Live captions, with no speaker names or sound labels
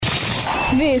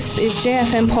This is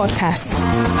JFM Podcast.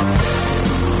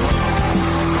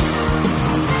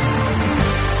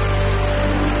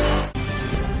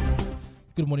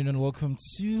 Good morning and welcome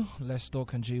to Let's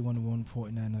Talk on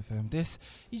J101.9 FM. This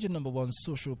is your number one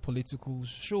social political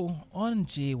show on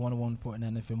J101.9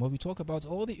 FM, where we talk about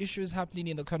all the issues happening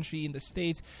in the country, in the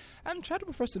state, and try to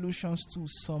prefer solutions to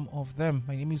some of them.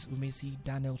 My name is Umesi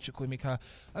Daniel Chukwemeka,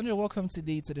 and you're welcome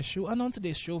today to the show. And on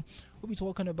today's show, we'll be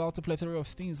talking about a plethora of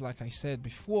things, like I said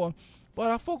before. But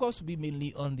our focus will be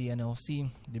mainly on the NLC,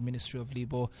 the Ministry of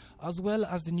Labour, as well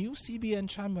as the new CBN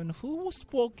chairman who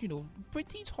spoke,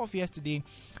 pretty tough yesterday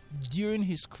during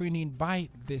his screening by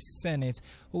the Senate.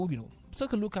 Who,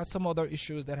 took a look at some other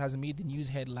issues that has made the news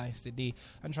headlines today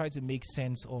and try to make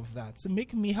sense of that.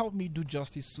 To help me do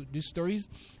justice to these stories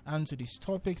and to these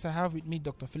topics, I have with me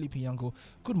Dr. Philip Yango.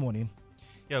 Good morning.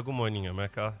 Yeah, good morning,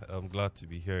 America. I'm glad to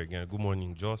be here again. Good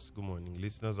morning, Joss. Good morning,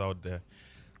 listeners out there.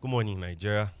 Good morning,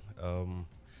 Nigeria.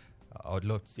 I would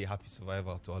love to say happy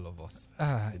survival to all of us.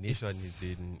 The nation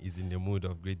is in the mood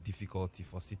of great difficulty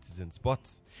for citizens, but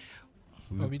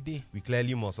we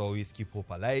clearly must always keep hope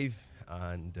alive.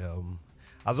 And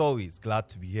as always, glad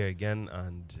to be here again,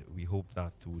 and we hope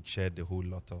that we'll shed a whole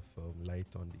lot of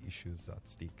light on the issues at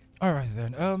stake. All right,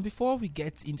 then. Before we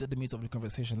get into the meat of the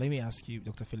conversation, let me ask you,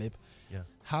 Dr. Philip,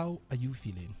 how are you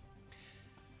feeling?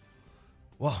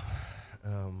 Well,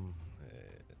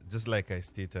 just like I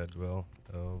stated,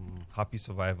 happy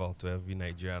survival to every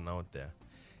Nigerian out there.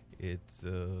 It's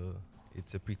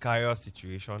a precarious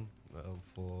situation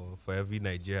for every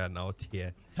Nigerian out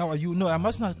here. How are you? No, I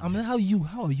must not. How are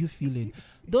you feeling?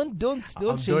 Don't.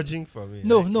 I'm judging from it.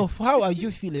 No. How are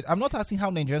you feeling? I'm not asking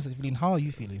how Nigerians are feeling. How are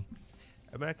you feeling?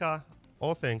 America,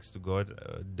 all thanks to God,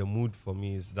 the mood for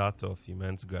me is that of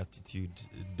immense gratitude,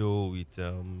 though with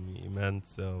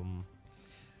immense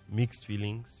mixed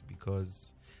feelings,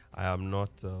 because I am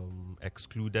not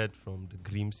excluded from the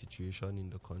grim situation in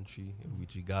the country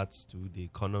with regards to the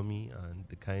economy and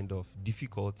the kind of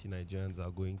difficulty Nigerians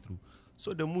are going through.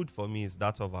 So the mood for me is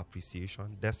that of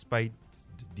appreciation despite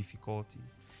the difficulty.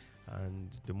 And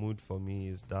the mood for me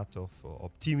is that of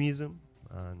optimism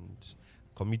and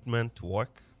commitment to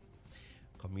work,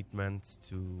 commitment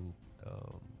to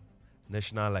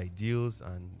national ideals,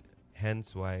 and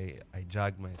hence why I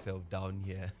drag myself down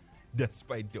here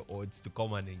despite the odds to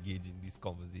come and engage in this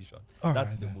conversation.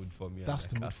 That's the mood for me. That's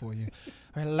the mood for you.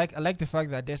 I like the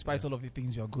fact that despite all of the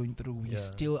things we are going through, we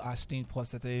still are staying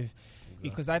positive. Exactly.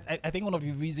 Because I think one of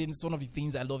the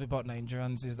things I love about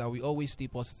Nigerians is that we always stay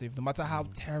positive. No matter how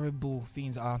terrible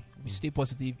things are, we stay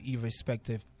positive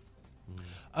irrespective.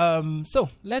 So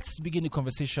let's begin the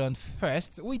conversation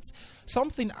first with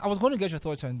something. I was going to get your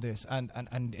thoughts on this,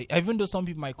 and even though some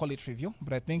people might call it trivial,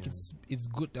 but I think it's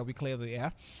good that we clear the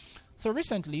air. So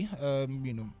recently,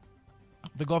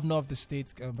 the governor of the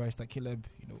state, Barrister Caleb,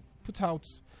 put out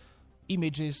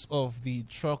images of the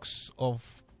trucks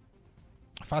of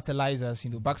fertilizers,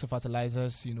 bags of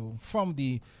fertilizers, from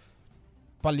the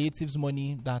palliatives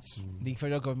money that the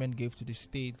federal government gave to the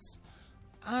states.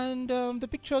 And the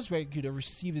pictures were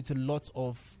received with a lot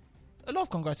of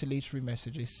congratulatory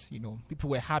messages. People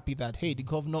were happy that, hey, the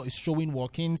governor is showing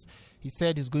workings. He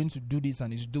said he's going to do this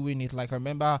and he's doing it. Like, I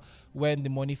remember when the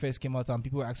money first came out and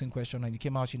people were asking questions, and he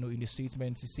came out, in the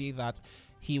statement to say that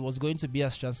he was going to be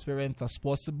as transparent as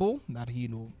possible, that he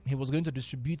was going to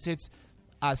distribute it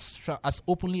as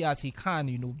openly as he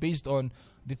can, based on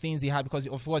the things he had, because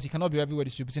of course he cannot be everywhere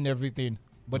distributing everything,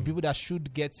 but people that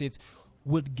should get it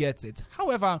would get it.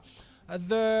 However, a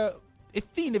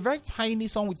very tiny,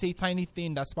 some would say tiny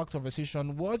thing that sparked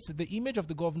conversation was the image of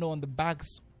the governor on the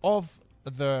bags of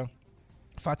the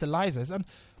fertilizers. And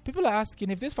people are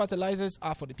asking if these fertilizers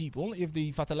are for the people, if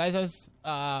the fertilizers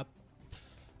are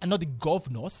not the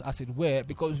governors, as it were,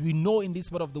 because we know in this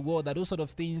part of the world that those sort of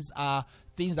things are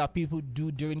things that people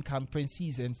do during campaign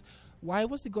seasons. Why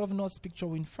was the governor's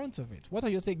picture in front of it? What are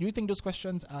your take? Do you think those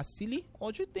questions are silly,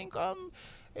 or do you think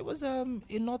it was a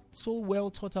not so well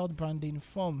thought out branding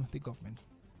from the government?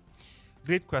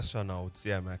 Great question, I would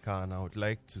say, America, and I would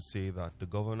like to say that the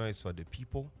governor is for the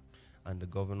people, and the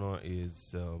governor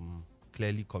is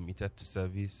clearly committed to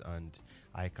service, and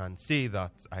I can say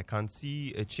that I can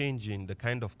see a change in the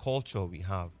kind of culture we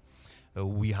have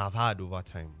had over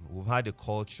time. We've had a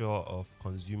culture of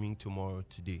consuming tomorrow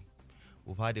today.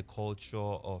 We've had a culture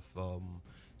of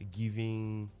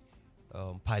giving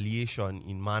palliation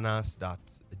in manners that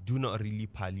do not really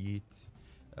palliate,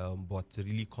 but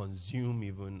really consume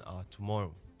even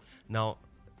tomorrow. Now,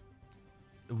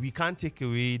 we can't take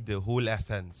away the whole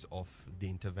essence of the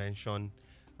intervention,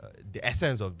 the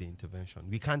essence of the intervention.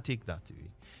 We can't take that away.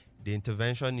 The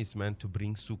intervention is meant to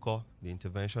bring succor. The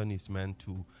intervention is meant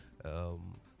to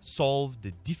solve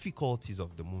the difficulties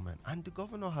of the moment. And the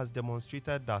governor has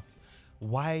demonstrated that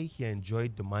why he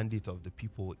enjoyed the mandate of the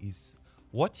people is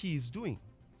what he is doing.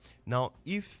 Now,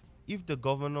 if the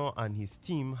governor and his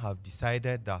team have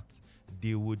decided that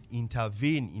they would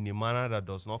intervene in a manner that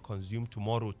does not consume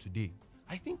tomorrow today,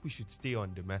 I think we should stay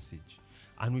on the message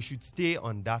and we should stay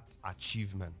on that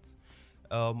achievement.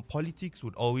 Politics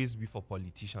would always be for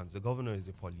politicians. The governor is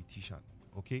a politician,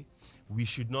 okay? We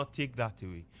should not take that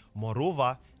away.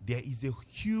 Moreover, there is a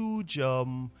huge,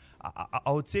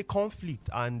 I would say, conflict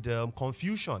and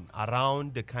confusion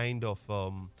around the kind of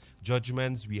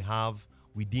judgments we have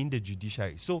within the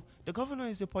judiciary. So the governor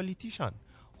is a politician.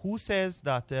 Who says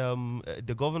that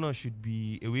the governor should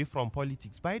be away from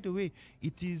politics? By the way,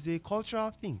 it is a cultural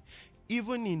thing.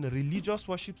 Even in religious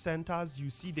worship centers, you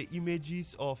see the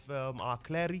images of our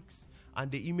clerics and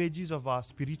the images of our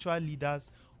spiritual leaders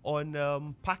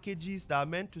on packages that are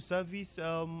meant to service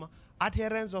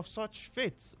adherents of such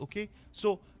faiths. Okay,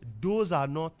 so those are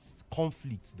not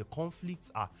conflicts. The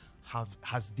conflicts are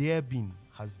has there been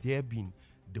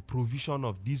the provision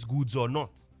of these goods or not?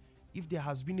 If there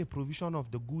has been a provision of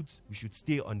the goods, we should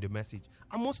stay on the message.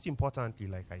 And most importantly,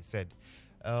 like I said,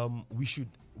 we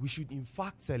should in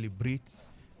fact celebrate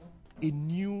a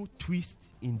new twist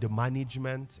in the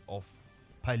management of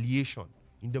palliation,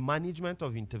 in the management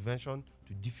of intervention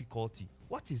to difficulty.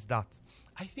 What is that?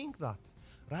 I think that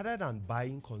rather than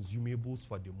buying consumables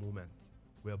for the moment,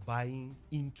 we're buying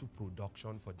into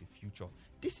production for the future.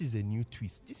 This is a new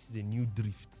twist. This is a new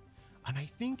drift. And I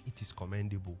think it is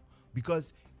commendable.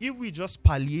 Because if we just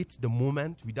palliate the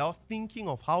moment without thinking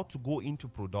of how to go into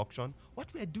production, what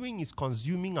we're doing is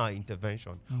consuming our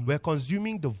intervention. We're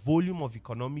consuming the volume of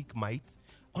economic might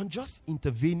on just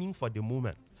intervening for the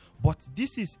moment. But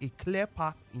this is a clear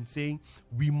path in saying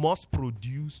we must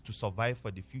produce to survive for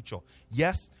the future.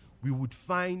 Yes, we would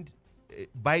find,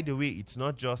 by the way, it's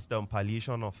not just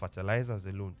palliation of fertilizers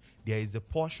alone. There is a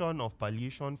portion of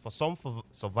palliation for some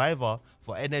survivor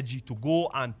for energy to go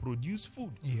and produce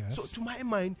food. Yes. So to my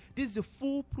mind, this is a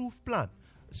foolproof plan.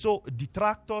 So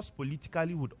detractors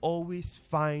politically would always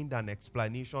find an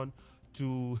explanation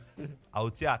to, I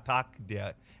would say, attack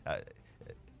their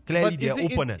clearly their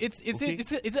opponent. Is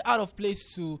it out of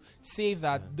place to say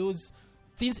that those,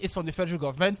 since it's from the federal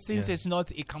government, since it's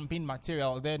not a campaign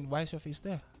material, then why is your face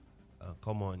there?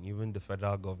 Come on, even the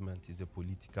federal government is a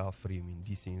political frame in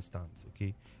this instance,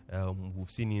 okay? We've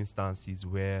seen instances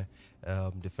where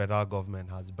the federal government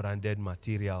has branded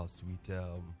materials with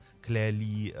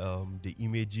clearly the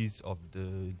images of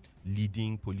the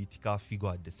leading political figure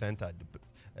at the center,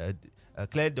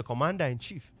 clearly the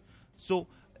commander-in-chief. So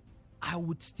I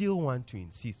would still want to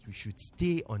insist we should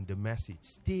stay on the message,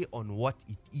 stay on what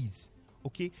it is.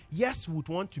 Okay, yes, we would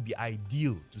want to be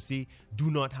ideal to say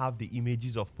do not have the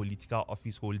images of political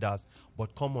office holders,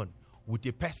 but come on, would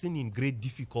a person in great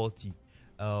difficulty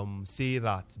say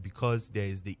that because there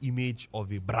is the image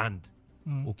of a brand,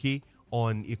 okay,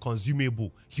 on a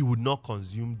consumable, he would not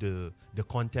consume the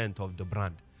content of the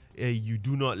brand? You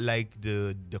do not like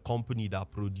the company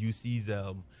that produces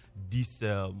this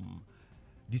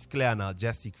clear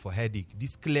analgesic for headache,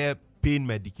 this clear pain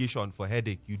medication for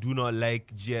headache. You do not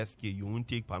like GSK, you won't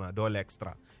take Panadol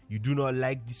Extra. You do not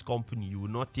like this company, you will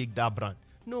not take that brand.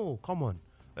 No, come on.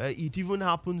 It even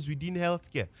happens within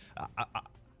healthcare.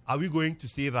 Are we going to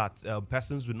say that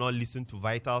persons will not listen to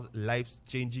vital,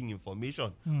 life-changing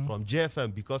information from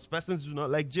JFM because persons do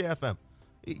not like JFM?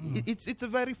 It's a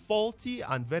very faulty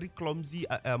and very clumsy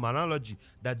analogy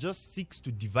that just seeks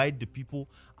to divide the people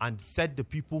and set the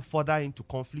people further into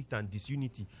conflict and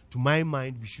disunity. To my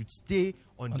mind, we should stay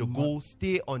on the goal,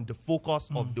 stay on the focus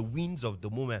of the wins of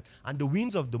the moment. And the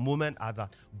wins of the moment are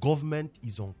that government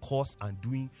is on course and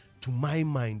doing, to my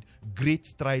mind, great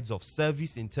strides of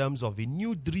service in terms of a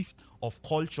new drift of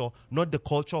culture, not the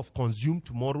culture of consume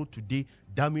tomorrow, today,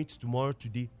 damage tomorrow,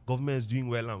 today. Government is doing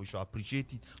well and we should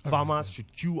appreciate it. Farmers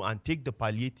should queue and take the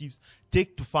palliatives,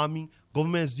 take to farming.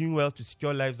 Government is doing well to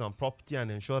secure lives and property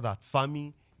and ensure that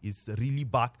farming is really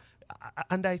back.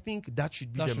 And I think that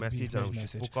should be the message, and we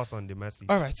should focus on the message.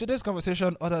 All right, so this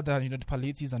conversation, other than the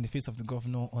palliatives and the face of the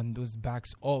governor on those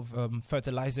bags of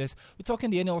fertilizers, we're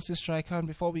talking the NLC strike. And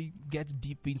before we get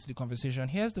deep into the conversation,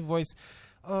 here's the voice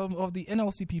of the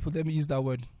NLC people. Let me use that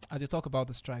word as they talk about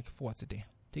the strike for today.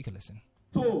 Take a listen.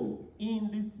 So, in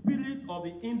the spirit of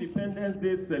the Independence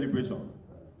Day celebration,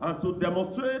 and to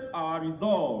demonstrate our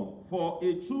resolve for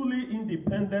a truly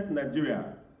independent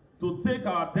Nigeria, to take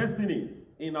our destiny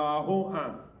in our own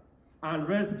hands and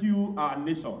rescue our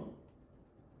nation.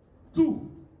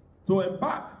 2, to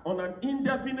embark on an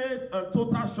indefinite and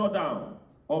total shutdown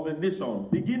of the nation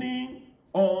beginning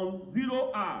on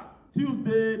 0 hours,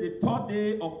 Tuesday, the 3rd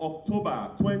day of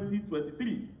October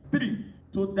 2023. 3.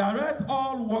 To direct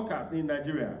all workers in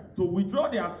Nigeria to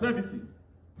withdraw their services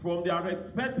from their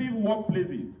respective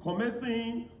workplaces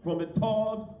commencing from the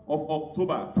 3rd of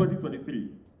October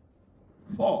 2023.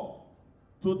 4.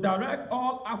 To direct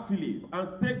all affiliates and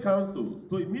state councils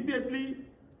to immediately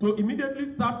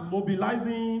start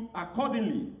mobilizing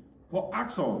accordingly for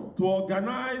action to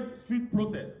organize street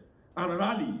protests and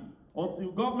rally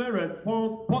until government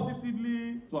responds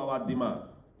positively to our demands.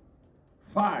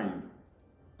 5.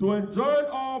 To enjoin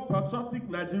all patriotic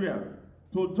Nigerians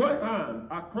to join hands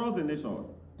across the nation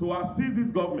to assist this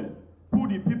government, put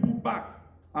the people back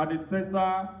at the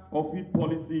center of its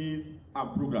policies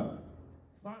and programs.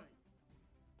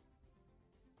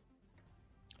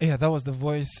 Yeah, that was the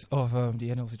voice of the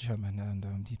NLC chairman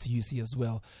and the TUC as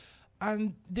well.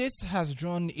 And this has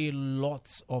drawn a lot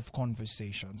of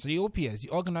conversations. The OPS, the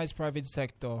Organized Private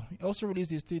Sector, also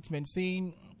released a statement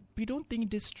saying, we don't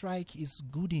think this strike is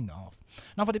good enough.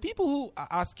 Now, for the people who are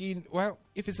asking, well,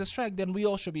 if it's a strike, then we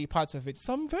all should be part of it.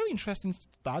 Some very interesting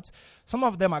stats. Some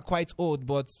of them are quite old,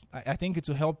 but I think it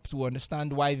will help to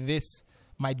understand why this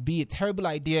might be a terrible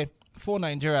idea for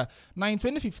Nigeria. Now, in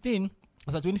 2015,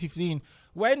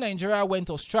 when Nigeria went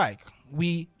on strike,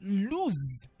 we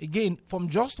lose, again, from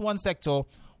just one sector,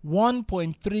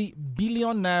 1.3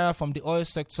 billion naira from the oil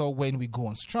sector when we go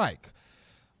on strike,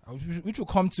 which will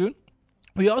come to.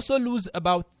 We also lose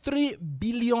about 3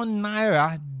 billion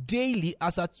naira daily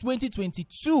as at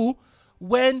 2022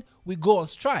 when we go on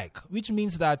strike, which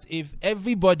means that if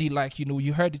everybody, like,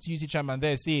 you heard the TUC chairman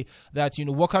there say that,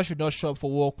 workers should not show up for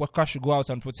work, workers should go out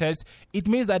and protest. It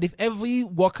means that if every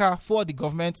worker for the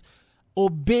government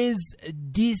obeys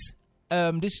this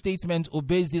statement,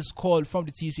 obeys this call from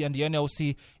the TUC and the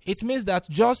NLC, it means that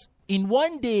just in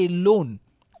one day alone,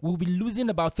 we'll be losing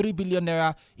about 3 billion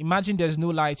naira. Imagine there's no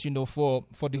light,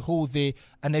 for the whole day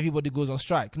and everybody goes on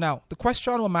strike. Now, the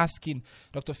question I'm asking,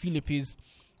 Dr. Philip, is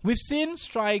we've seen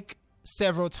strike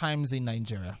several times in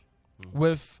Nigeria.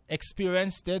 We've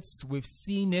experienced it, we've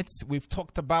seen it, we've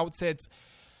talked about it.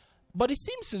 But it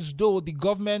seems as though the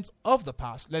government of the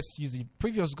past, let's use the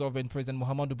previous government, President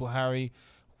Muhammadu Buhari,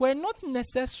 were not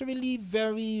necessarily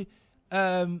very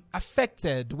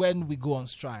affected when we go on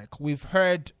strike. We've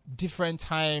heard different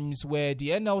times where the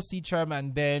NLC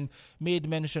chairman then made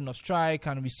mention of strike,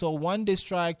 and we saw 1 day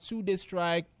strike, 2 day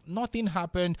strike, nothing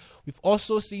happened. We've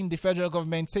also seen the federal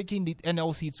government taking the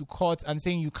NLC to court and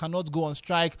saying you cannot go on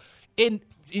strike. In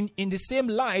the same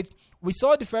light, we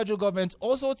saw the federal government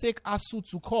also take ASU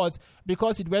to court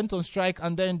because it went on strike,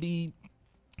 and then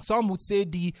some would say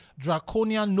the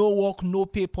draconian no work, no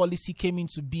pay policy came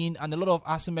into being, and a lot of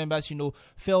ASU members,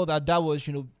 felt that was,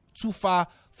 too far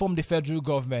from the federal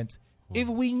government. If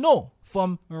we know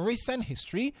from recent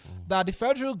history that the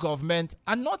federal government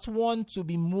are not one to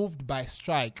be moved by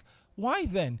strike, why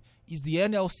then is the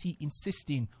NLC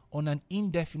insisting on an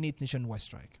indefinite nationwide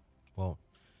strike?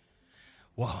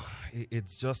 Well,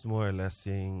 it's just more or less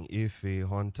saying if a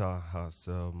hunter has,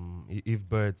 if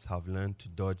birds have learned to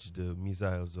dodge the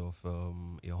missiles of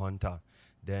a hunter,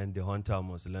 then the hunter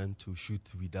must learn to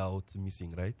shoot without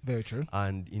missing, right? Very true.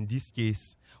 And in this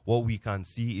case, what we can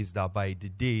see is that by the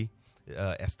day,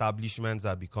 establishments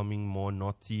are becoming more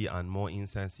naughty and more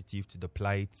insensitive to the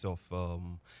plights of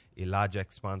a large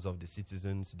expanse of the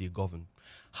citizens they govern.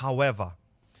 However,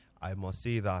 I must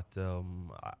say that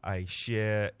I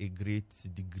share a great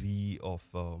degree of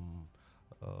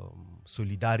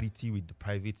solidarity with the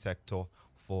private sector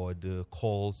for the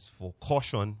calls for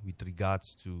caution with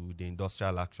regards to the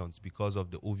industrial actions because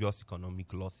of the obvious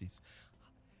economic losses.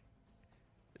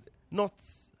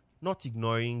 Not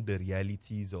ignoring the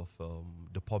realities of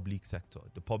the public sector.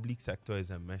 The public sector is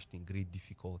enmeshed in great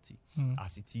difficulty.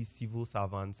 As it is, civil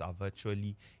servants are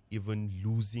virtually even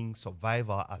losing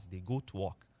survival as they go to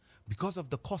work because of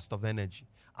the cost of energy.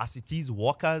 As it is,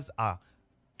 workers are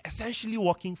essentially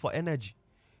working for energy.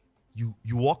 You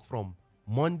work from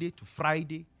Monday to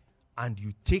Friday and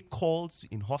you take calls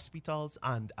in hospitals,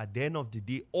 and at the end of the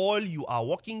day, all you are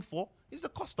working for is the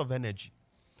cost of energy.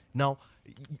 Now,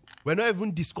 we're not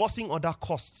even discussing other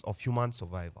costs of human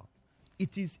survival.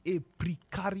 It is a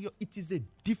precarious, it is a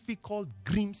difficult,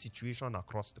 grim situation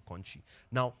across the country.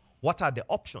 Now, what are the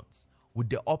options? Would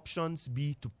the options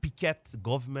be to picket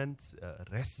government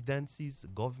residencies,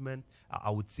 government,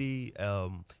 I would say,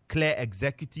 clear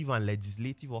executive and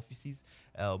legislative offices?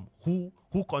 Who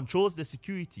controls the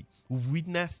security? We've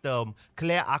witnessed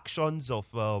clear actions of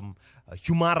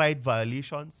human rights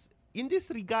violations in this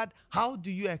regard, how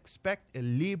do you expect a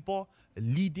labor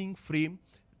leading frame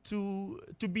to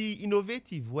be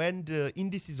innovative when the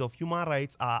indices of human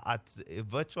rights are at a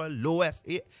virtual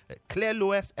clear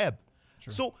lowest ebb?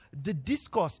 True. So the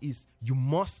discourse is you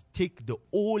must take the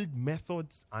old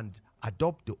methods and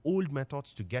adopt the old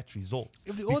methods to get results.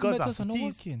 If the old methods are not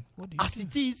working, what do you do?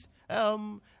 It is,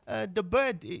 the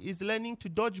bird is learning to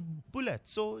dodge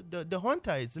bullets. So the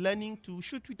hunter is learning to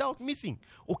shoot without missing.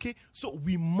 Okay, so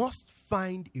we must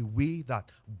find a way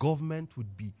that government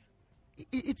would be.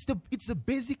 It's the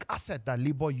basic asset that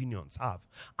labor unions have,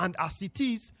 and as it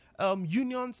is,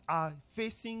 unions are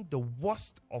facing the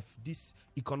worst of these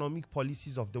economic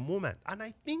policies of the moment. And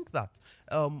I think that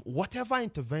whatever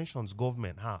interventions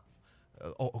government has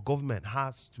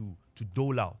to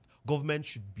dole out, government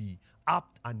should be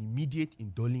apt and immediate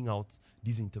in doling out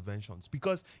these interventions,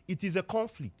 because it is a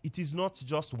conflict. It is not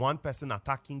just one person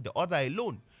attacking the other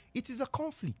alone. It is a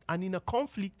conflict, and in a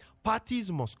conflict,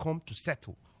 parties must come to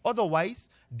settle. Otherwise,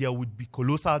 there would be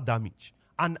colossal damage.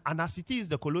 And as it is,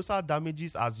 the colossal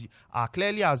damages are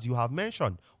clearly, as you have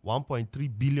mentioned,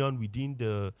 1.3 billion within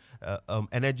the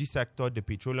energy sector, the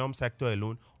petroleum sector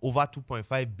alone, over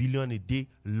 2.5 billion a day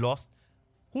lost.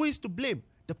 Who is to blame?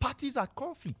 The parties at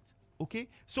conflict. Okay?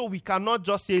 So we cannot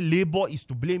just say labor is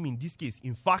to blame in this case.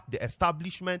 In fact, the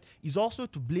establishment is also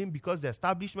to blame, because the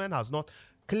establishment has not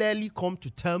clearly come to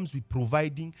terms with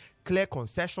providing clear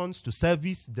concessions to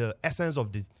service the essence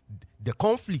of the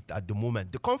conflict at the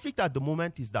moment. The conflict at the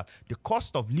moment is that the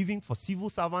cost of living for civil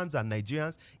servants and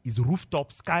Nigerians is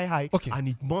rooftop, sky high, and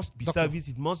it must be serviced,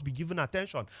 it must be given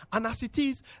attention. And as it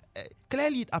is,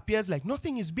 clearly it appears like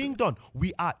nothing is being done.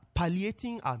 We are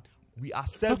palliating and we are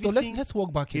servicing let's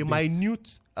walk back a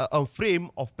minute frame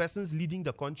of persons leading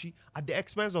the country at the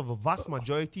expense of a vast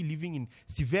majority living in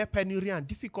severe penury and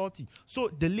difficulty. So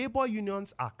the labor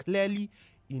unions are clearly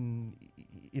in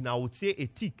I would say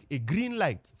a green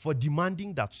light for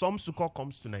demanding that some succor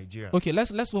comes to Nigeria. Okay,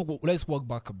 let's walk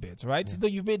back a bit, right? Yeah. So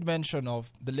you've made mention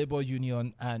of the labor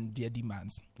union and their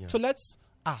demands. Yeah. So let's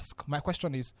ask. My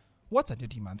question is, what are the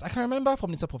demands? I can remember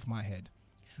from the top of my head,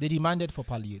 they demanded for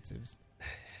palliatives.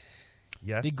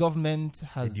 Yes. The government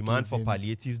has the demand for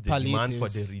palliatives, demand for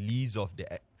the release of the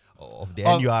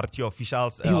NURT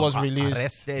officials. He was released.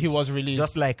 Arrested. He was released.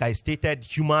 Just like I stated,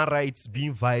 human rights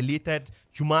being violated,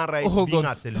 human rights being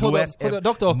at the lowest.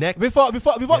 Doctor, before we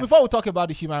talk about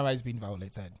the human rights being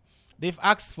violated, they've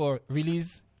asked for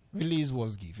release. Release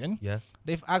was given. Yes.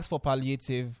 They've asked for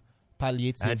palliatives. And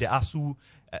the ASU,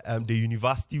 the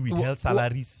university withheld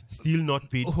salaries still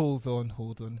not paid. Hold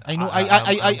on. I know.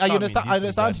 I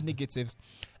understand the negatives.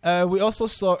 We also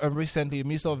saw recently, the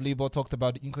Minister of Labour talked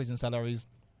about the increase in salaries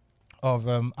of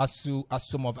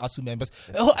some of ASU members.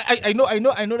 I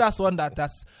know that's one that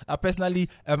personally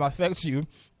affects you.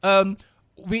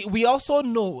 We also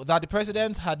know that the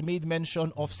president had made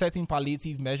mention of certain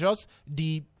palliative measures.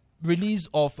 The release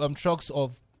of trucks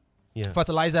of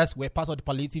fertilizers were part of the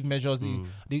palliative measures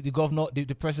the governor, the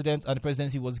president, and the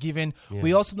presidency was given. Yeah.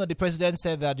 We also know the president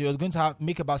said that they were going to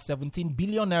make about 17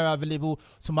 billion naira available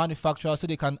to manufacturers, so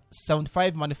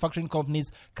 75 manufacturing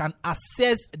companies can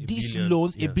access these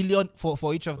loans, $1 billion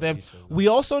for each of them. We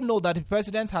also know that the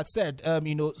president had said,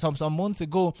 some months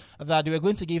ago, that they were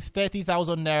going to give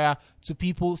 30,000 naira to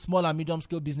people, small and medium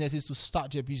scale businesses, to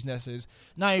start their businesses.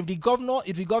 Now, if the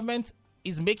government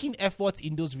is making efforts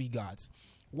in those regards,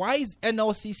 why is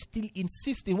NLC still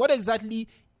insisting? What exactly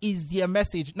is their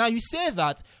message? Now, you say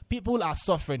that people are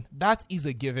suffering. That is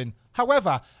a given.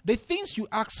 However, the things you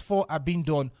ask for are being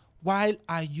done. Why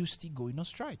are you still going on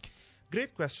strike?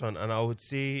 Great question. And I would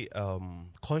say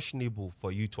conscionable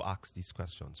for you to ask these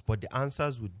questions. But the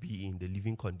answers would be in the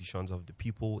living conditions of the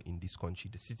people in this country,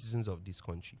 the citizens of this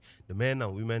country. The men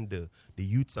and women, the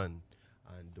youths and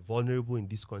the vulnerable in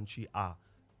this country are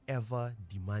ever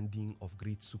demanding of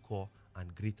great succor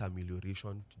and great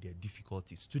amelioration to their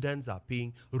difficulties. Students are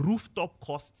paying rooftop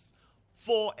costs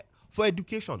for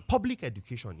education, public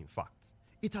education, in fact.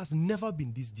 It has never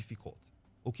been this difficult,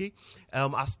 okay?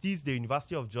 As it is, the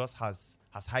University of Jos has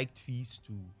hiked fees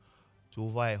to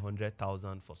over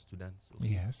 100,000 for students. Okay?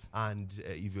 Yes. And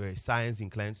if you're a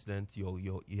science-inclined student,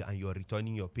 you're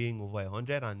returning, you're paying over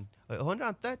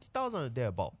 130,000 or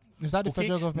thereabout. Is that the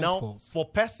federal government's fault? For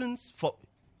persons,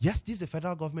 yes, this is a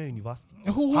federal government university.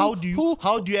 How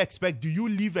do you expect? Do you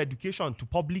leave education to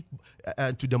public,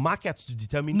 to the markets to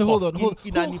determine cost?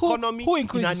 In an economy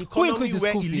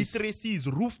where illiteracy is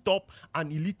rooftop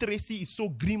and illiteracy is so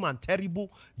grim and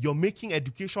terrible, you're making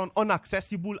education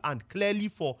inaccessible and clearly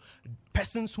for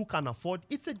persons who can afford.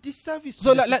 It's a disservice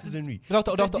to the citizenry.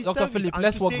 Dr. Philip,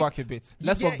 let's walk back a bit.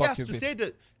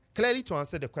 clearly to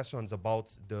answer the questions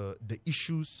about the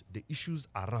issues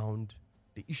around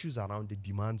the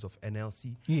demands of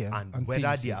NLC, and whether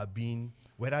TUC. they are being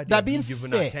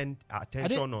given fair.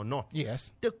 attention or not.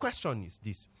 Yes. The question is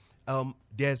this: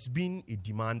 there's been a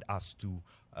demand as to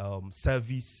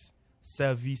service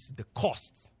the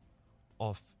cost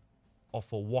of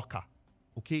a worker.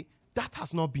 Okay, that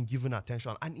has not been given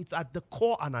attention, and it's at the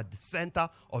core and at the center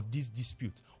of this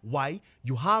dispute. Why?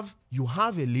 You have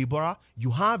a laborer,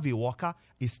 you have a worker,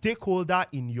 a stakeholder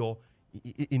in your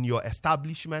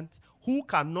establishment who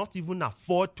cannot even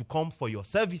afford to come for your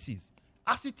services.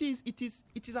 As it is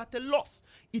at a loss.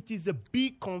 It is a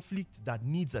big conflict that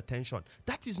needs attention.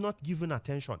 That is not given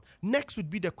attention. Next would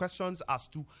be the questions as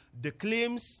to the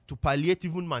claims to palliate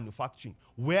even manufacturing.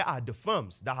 Where are the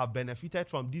firms that have benefited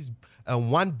from this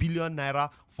 1 billion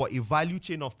naira for a value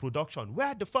chain of production? Where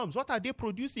are the firms? What are they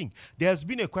producing? There's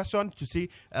been a question to say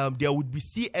there would be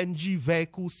CNG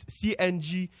vehicles,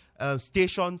 CNG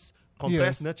stations.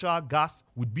 Compressed natural gas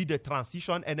would be the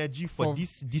transition energy for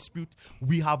this dispute.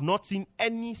 We have not seen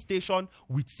any station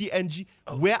with CNG.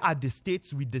 Where are the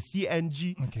states with the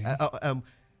CNG?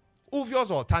 Obvious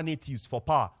alternatives for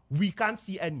power. We can't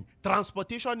see any.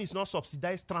 Transportation is not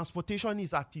subsidized. Transportation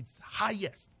is at its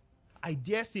highest. I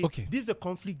dare say this is a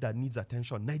conflict that needs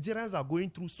attention. Nigerians are going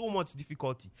through so much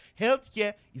difficulty.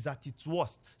 Healthcare is at its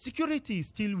worst. Security is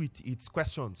still with its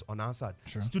questions unanswered.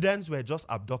 Sure. Students were just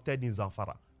abducted in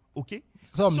Zamfara. Okay,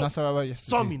 some in Nasarawa, yes.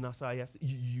 Some in Nasarawa, yes.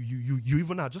 You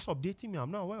even are just updating me. I'm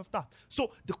not aware of that.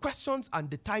 So the questions and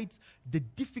the tides, the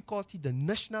difficulty, the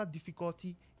national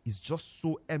difficulty is just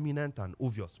so eminent and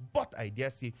obvious. But I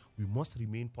dare say we must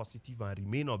remain positive and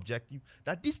remain objective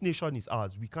that this nation is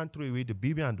ours. We can't throw away the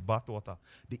baby and the bathwater.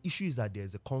 The issue is that there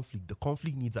is a conflict. The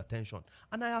conflict needs attention.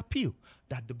 And I appeal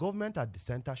that the government at the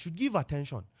center should give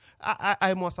attention.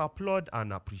 I must applaud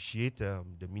and appreciate the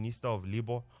Minister of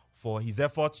Labour for his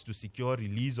efforts to secure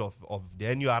release of the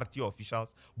NURT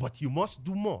officials, but he must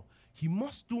do more. He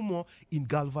must do more in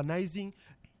galvanizing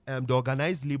the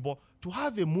organized labor to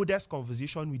have a modest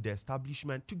conversation with the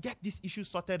establishment to get this issue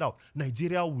sorted out.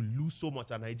 Nigeria will lose so much,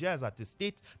 and Nigeria is at a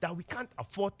state that we can't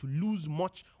afford to lose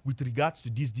much with regards to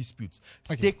these disputes.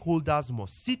 Stakeholders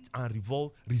must sit and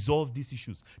resolve these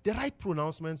issues. The right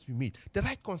pronouncements be made, the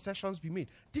right concessions be made.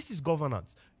 This is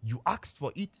governance. You asked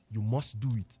for it, you must do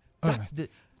it.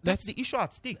 That's the issue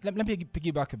at stake. Let me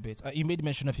piggyback a bit. You made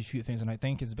mention of a few things, and I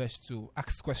think it's best to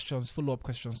ask questions, follow-up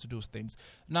questions to those things.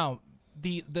 Now,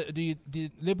 the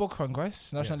Labour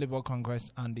Congress, National Labour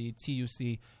Congress, and the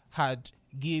TUC had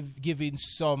given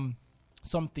some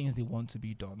things they want to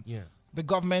be done. Yeah. The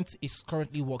government is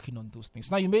currently working on those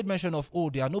things. Now, you made mention of,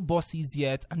 there are no bosses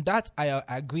yet, and that I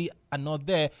agree are not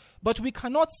there. But we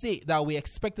cannot say that we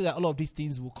expected that all of these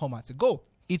things will come at a go.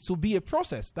 It will be a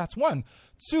process. That's one.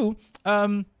 Two,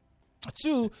 if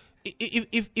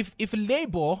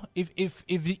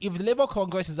the Labour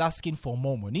Congress is asking for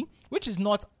more money, which is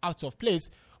not out of place,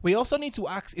 we also need to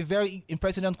ask a very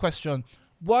pertinent question: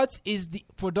 what is the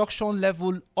production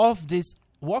level of these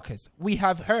workers? We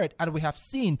have heard and we have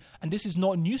seen, and this is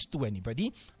not news to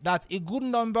anybody, that a good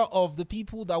number of the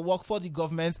people that work for the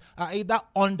government are either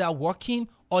underworking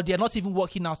or they're not even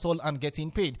working at all and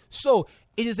getting paid. So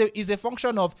it is a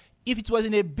function of, if it was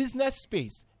in a business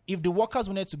space, if the workers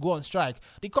wanted to go on strike,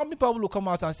 the company probably will come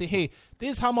out and say, hey,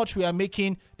 this is how much we are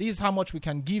making, this is how much we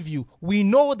can give you. We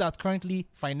know that currently,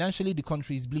 financially, the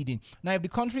country is bleeding. Now, if the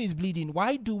country is bleeding,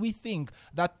 why do we think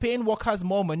that paying workers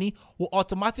more money will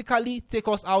automatically take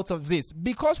us out of this?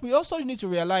 Because we also need to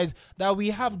realize that we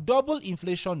have double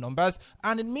inflation numbers,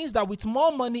 and it means that with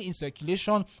more money in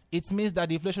circulation, it means that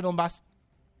the inflation numbers,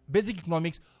 basic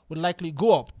economics, will likely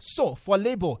go up. So, for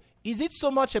Labour, is it so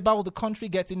much about the country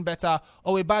getting better,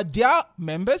 or about their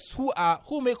members who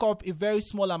make up a very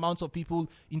small amount of people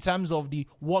in terms of the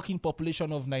working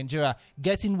population of Nigeria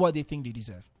getting what they think they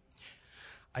deserve?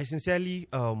 I sincerely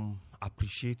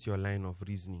appreciate your line of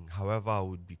reasoning. However, I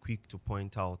would be quick to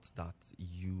point out that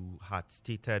you had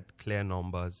stated clear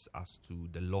numbers as to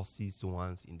the losses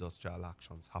once industrial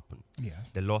actions happen.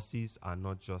 Yes. The losses are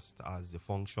not just as a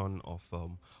function of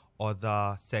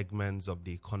other segments of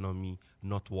the economy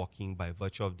not working by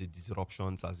virtue of the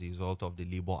disruptions as a result of the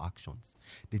labor actions.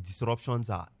 The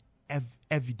disruptions are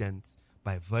evident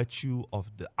by virtue of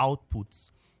the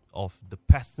outputs of the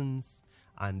persons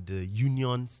and the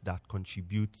unions that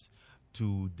contribute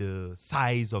to the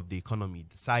size of the economy,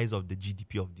 the size of the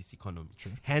GDP of this economy.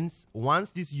 Sure. Hence,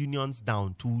 once these unions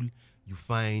down tool, you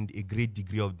find a great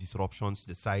degree of disruptions to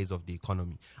the size of the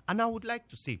economy. And I would like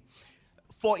to say,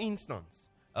 for instance,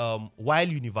 while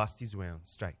universities were on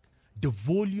strike, the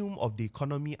volume of the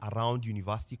economy around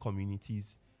university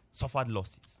communities suffered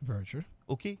losses. Very true.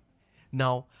 Okay?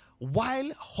 Now,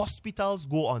 while hospitals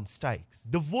go on strikes,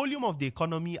 the volume of the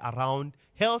economy around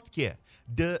healthcare,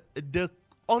 the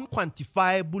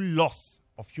unquantifiable loss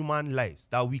of human lives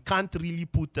that we can't really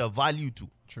put a value to.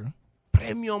 True.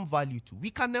 Premium value to.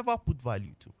 We can never put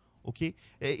value to. Okay?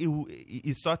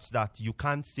 It's such that you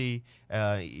can't say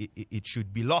it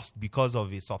should be lost because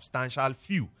of a substantial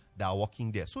few that are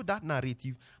working there. So that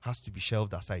narrative has to be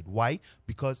shelved aside. Why?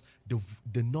 Because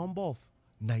the number of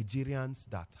Nigerians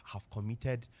that have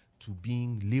committed to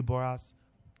being laborers,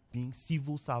 being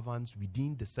civil servants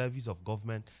within the service of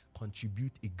government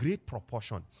contribute a great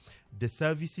proportion. The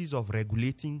services of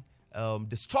regulating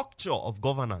the structure of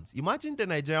governance. Imagine the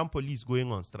Nigerian police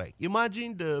going on strike.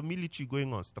 Imagine the military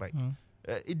going on strike.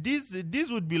 These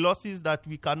would be losses that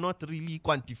we cannot really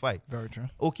quantify. Very true.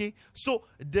 Okay? So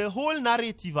the whole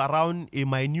narrative around a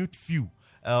minute few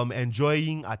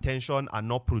enjoying attention and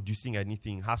not producing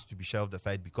anything has to be shelved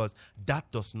aside, because that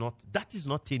is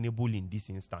not tenable in this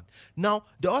instant. Now,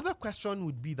 the other question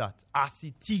would be that, as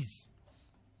it is,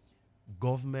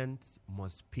 government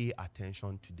must pay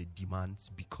attention to the demands,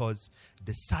 because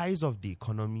the size of the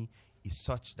economy is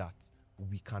such that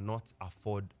we cannot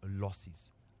afford losses.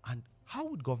 And how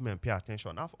would government pay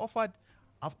attention? I've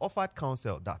offered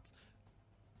counsel that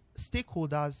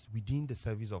stakeholders within the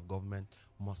service of government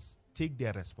must take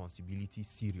their responsibility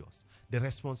serious. The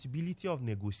responsibility of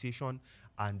negotiation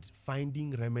and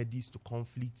finding remedies to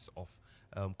conflicts of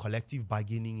collective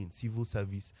bargaining in civil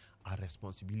service are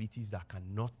responsibilities that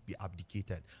cannot be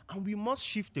abdicated. And we must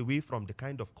shift away from the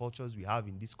kind of cultures we have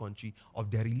in this country of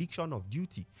dereliction of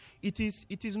duty. It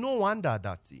is no wonder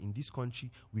that in this country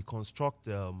we construct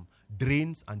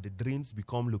drains, and the drains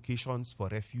become locations for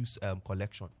refuse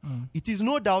collection. It is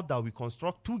no doubt that we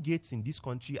construct 2 gates in this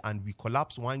country and we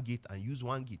collapse 1 gate and use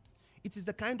 1 gate. It is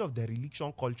the kind of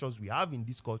dereliction cultures we have in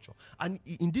this culture and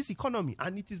in this economy.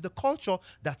 And it is the culture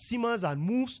that simmers and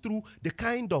moves through the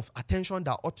kind of attention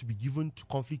that ought to be given to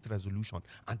conflict resolution.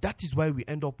 And that is why we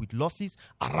end up with losses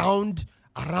around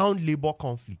labor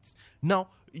conflicts. Now,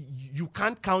 you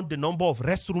can't count the number of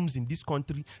restrooms in this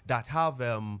country that have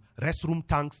restroom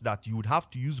tanks that you would have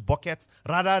to use buckets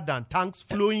rather than tanks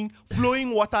flowing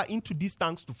water into these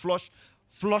tanks to flush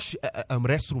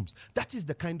restrooms. That is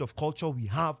the kind of culture we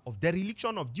have of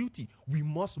dereliction of duty. We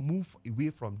must move away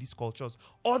from these cultures.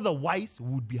 Otherwise,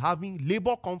 we would be having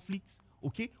labor conflicts.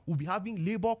 Okay, we'll be having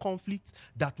labor conflicts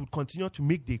that would continue to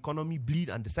make the economy bleed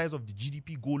and the size of the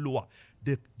GDP go lower.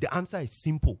 The answer is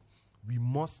simple. We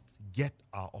must get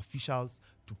our officials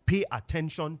to pay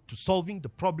attention to solving the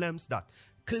problems that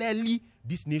clearly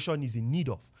this nation is in need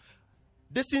of.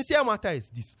 The sincere matter is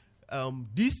this.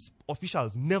 These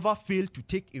officials never fail to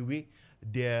take away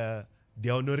their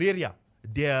honoraria,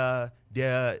 their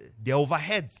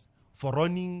overheads for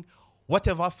running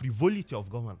whatever frivolity of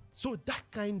government. So that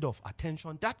kind of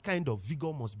attention, that kind of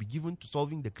vigor must be given to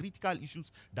solving the critical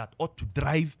issues that ought to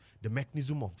drive the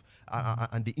mechanism of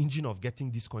and the engine of getting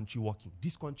this country working.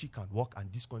 This country can work and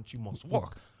this country must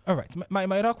work. All right. My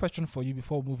other question for you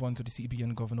before we move on to the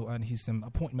CBN governor and his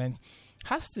appointments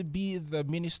has to be the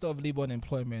Minister of Labour and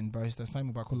Employment, Barrister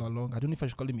Simon Bakola Long. I don't know if I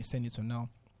should call him a senator now.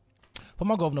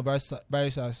 Former Governor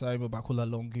Barrister Simon Bakola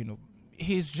Long,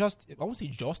 he's just, I won't say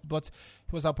just, but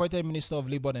he was appointed Minister of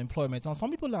Labour and Employment. And some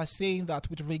people are saying that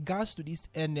with regards to this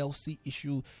NLC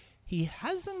issue, he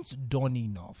hasn't done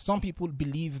enough. Some people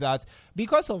believe that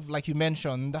because of, like you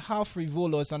mentioned, how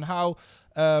frivolous and how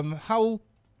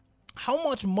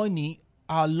much money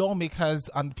our lawmakers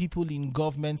and people in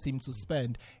government seem to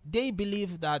spend, they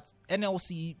believe that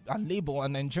NLC and Labour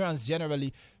and Nigerians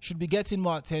generally should be getting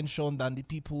more attention than the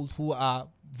people who are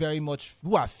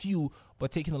few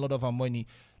but taking a lot of our money.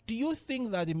 Do you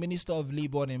think that the Minister of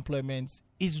Labour and Employment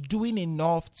is doing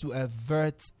enough to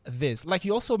avert this? Like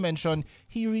you also mentioned,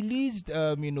 he released,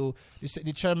 the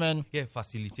chairman... Yeah,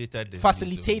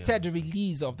 facilitated the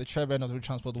release of the chairman of the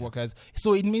transport workers.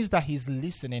 So it means that he's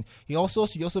listening. You also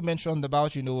mentioned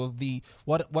about,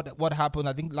 what happened,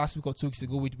 I think last week or 2 weeks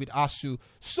ago with ASU.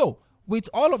 So, with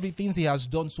all of the things he has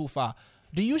done so far,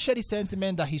 do you share the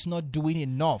sentiment that he's not doing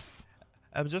enough?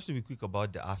 Just to be quick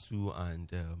about the ASU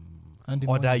and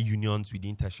other unions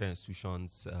within tertiary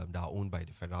institutions that are owned by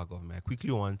the federal government, I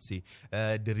quickly want to say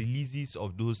the releases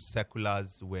of those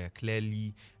circulars were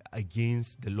clearly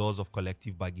against the laws of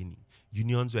collective bargaining.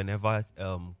 Unions were never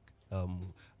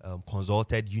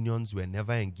consulted. Unions were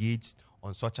never engaged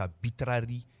on such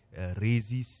arbitrary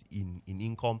raises in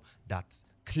income that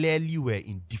clearly were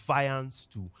in defiance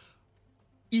to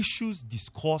issues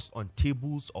discussed on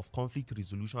tables of conflict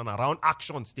resolution around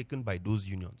actions taken by those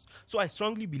unions. So I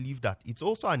strongly believe that it's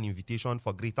also an invitation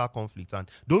for greater conflict. And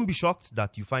don't be shocked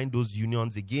that you find those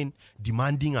unions again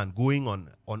demanding and going on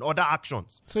other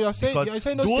actions. So you're saying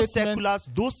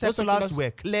those seculars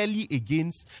were clearly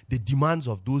against the demands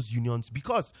of those unions.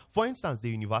 Because, for instance, the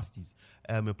universities,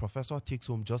 a professor takes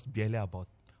home just barely about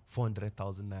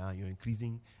 400,000 naira, you're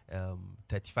increasing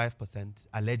 35%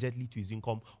 allegedly to his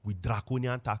income with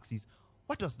draconian taxes.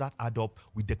 What does that add up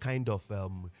with the kind of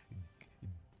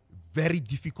very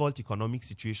difficult economic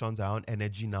situations around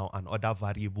energy now and other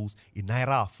variables, in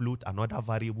naira afloat and other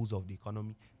variables of the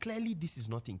economy? Clearly, this is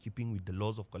not in keeping with the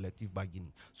laws of collective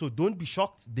bargaining. So don't be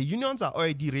shocked. The unions are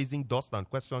already raising dust and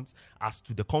questions as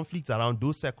to the conflicts around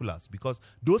those circulars, because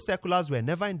those circulars were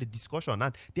never in the discussion.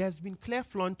 And there has been clear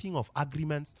flaunting of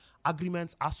agreements.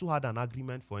 ASU had an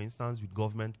agreement, for instance, with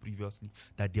government previously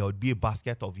that there would be a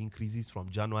basket of increases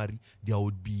from January. There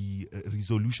would be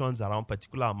resolutions around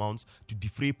particular amounts to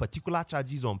defray particular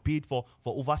charges unpaid for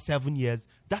over 7 years.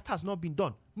 That has not been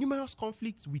done. Numerous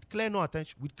conflicts with clear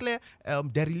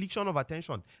dereliction of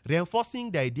attention,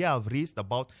 reinforcing the idea I've raised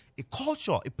about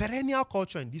a perennial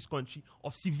culture in this country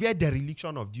of severe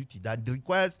dereliction of duty that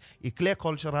requires a clear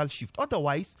cultural shift.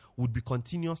 Otherwise, we'd be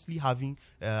continuously having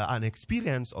an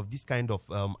experience of this kind of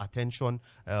attention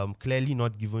clearly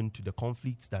not given to the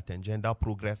conflicts that engender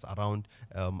progress around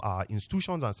our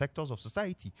institutions and sectors of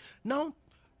society. Now,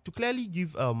 to clearly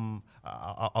give,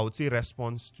 I would say,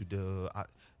 response to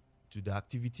the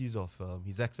activities of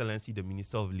His Excellency, the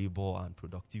Minister of Labour and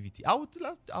Productivity, I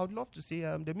would love to say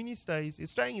the Minister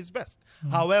is trying his best.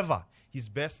 However, his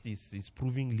best is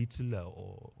proving little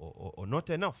or not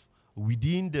enough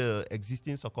within the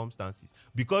existing circumstances,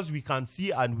 because we can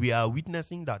see and we are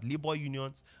witnessing that labor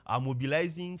unions are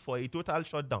mobilizing for a total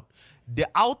shutdown. The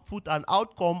output and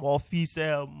outcome of his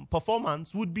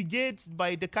performance would be gauged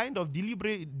by the kind of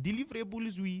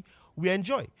deliverables we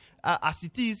enjoy. As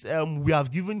it is, we have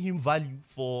given him value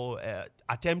for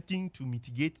attempting to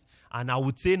mitigate, and I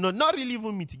would say not really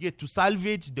even mitigate, to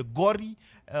salvage the gory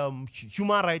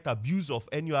human rights abuse of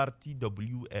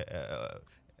NURTW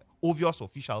obvious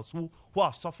officials who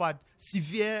have suffered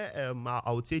severe,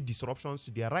 I would say, disruptions to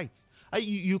their rights.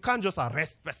 You can't just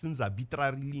arrest persons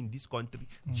arbitrarily in this country,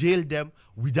 jail them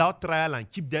without trial and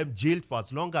keep them jailed for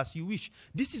as long as you wish.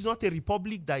 This is not a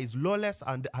republic that is lawless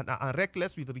and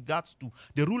reckless with regards to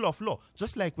the rule of law,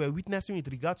 just like we're witnessing with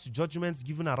regards to judgments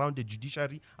given around the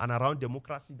judiciary and around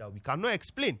democracy that we cannot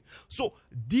explain. So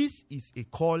this is a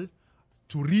call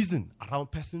to reason around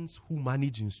persons who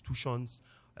manage institutions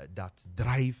that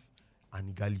drive an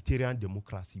egalitarian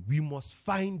democracy. We must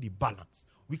find the balance.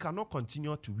 We cannot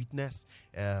continue to witness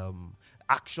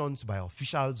actions by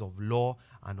officials of law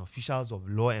and officials of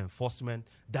law enforcement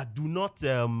that do not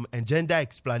engender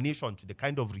explanation to the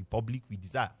kind of republic we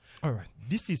desire. All right.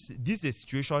 This is a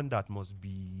situation that must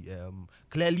be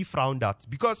clearly frowned at,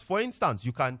 because, for instance,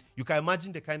 you can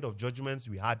imagine the kind of judgments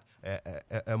we had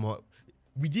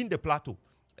within the plateau.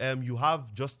 You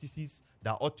have justices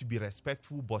that ought to be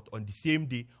respectful, but on the same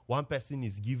day, one person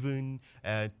is given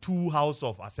 2 House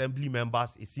of Assembly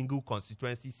members a single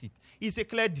constituency seat. It's a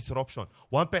clear disruption.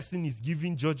 One person is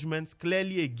giving judgments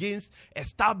clearly against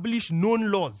established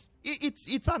known laws.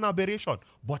 It's an aberration.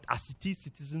 But as it is,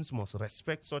 citizens must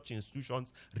respect such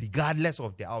institutions regardless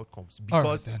of the outcomes,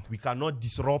 because we cannot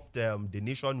disrupt the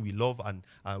nation we love, and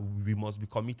we must be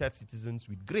committed citizens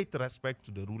with great respect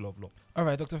to the rule of law. All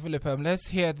right, Dr. Philip, let's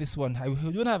hear this one.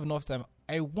 We don't have enough time.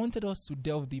 I wanted us to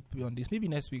delve deeply on this. Maybe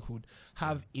next week we'll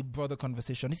have a broader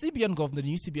conversation. The CBN governor, the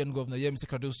new CBN governor, Yemisi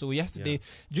Cardoso, yesterday,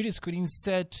 Judy Screen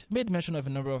made mention of a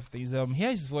number of things. Hear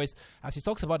his voice as he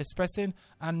talks about his person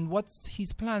and what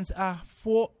his plans are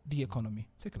for the economy.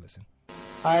 Take a listen.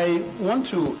 I want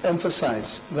to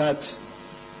emphasize that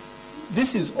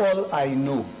this is all I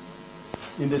know,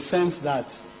 in the sense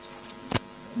that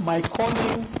my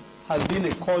calling has been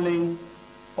a calling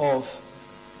of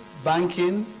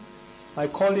banking. My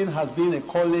calling has been a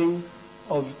calling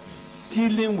of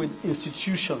dealing with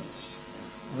institutions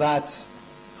that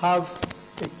have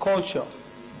a culture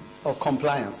of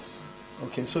compliance.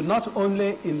 Okay, so not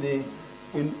only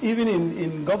even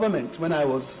in government, when I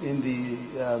was in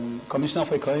the Commissioner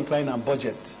for Economic Planning and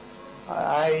Budget,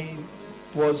 I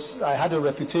had a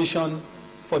reputation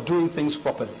for doing things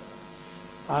properly,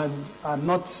 and I'm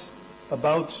not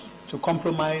about to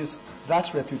compromise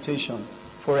that reputation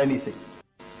for anything.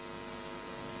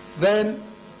 Then,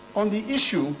 on the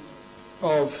issue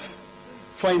of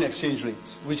foreign exchange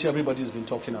rate, which everybody's been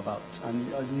talking about,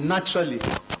 and naturally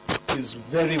is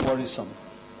very worrisome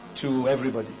to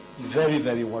everybody, very,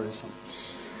 very worrisome.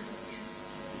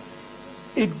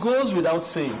 It goes without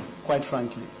saying, quite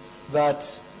frankly,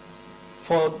 that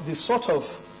for the sort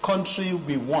of country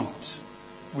we want,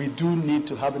 we do need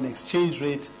to have an exchange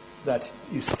rate that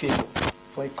is stable.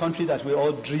 For a country that we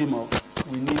all dream of,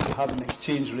 we need to have an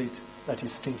exchange rate that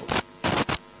is stable.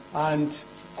 And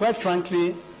quite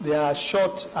frankly, there are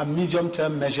short and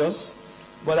medium-term measures,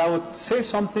 but I would say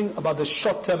something about the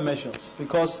short-term measures,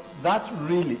 because that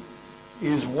really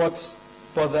is what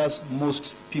bothers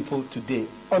most people today,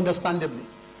 understandably.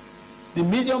 The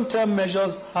medium-term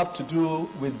measures have to do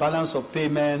with balance of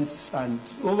payments and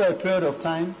over a period of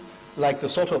time, like the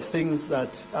sort of things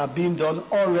that are being done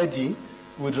already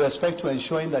with respect to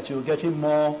ensuring that you're getting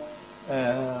more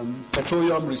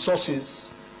petroleum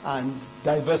resources and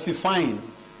diversifying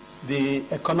the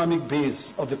economic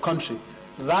base of the country.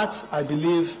 That, I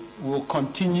believe, will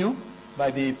continue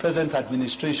by the present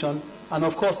administration, and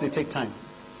of course they take time.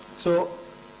 So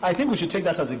I think we should take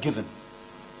that as a given.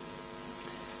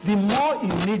 The more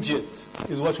immediate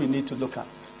is what we need to look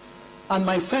at. And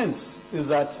my sense is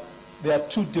that there are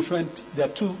two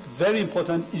very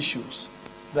important issues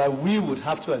that we would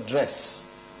have to address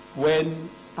when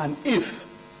and if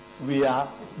we are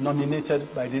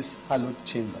nominated by these hallowed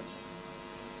chambers.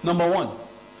 Number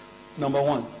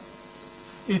one,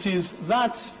 it is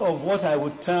that of what I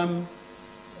would term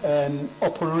an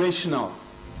operational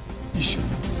issue.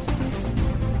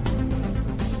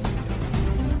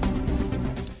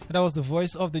 That was the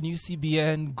voice of the new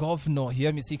CBN governor,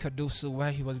 Yemisi Cardoso,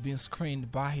 where he was being screened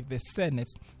by the Senate.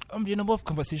 A number of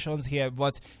conversations here,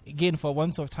 but again, for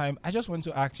want of time, I just want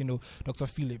to ask, Dr.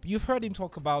 Philip, you've heard him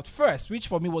talk about first, which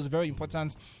for me was very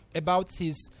important, about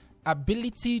his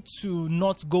ability to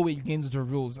not go against the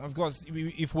rules. Of course,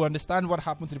 if we understand what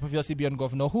happened to the previous CBN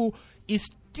governor, who is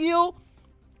still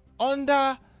under,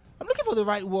 I'm looking for the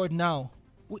right word now,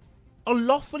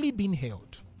 unlawfully being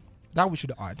held. That we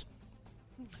should add.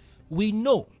 We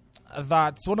know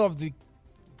that one of the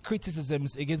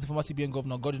criticisms against the former CBN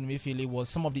governor, Gordon Emefiele, was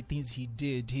some of the things he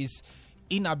did, his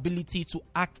inability to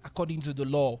act according to the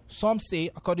law. Some say,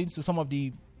 according to some of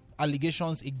the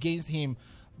allegations against him,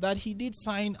 that he did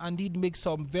sign and did make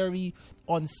some very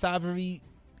unsavory,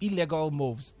 illegal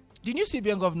moves. The new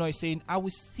CBN governor is saying, I will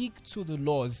stick to the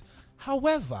laws.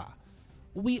 However,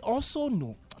 we also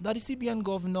know that the CBN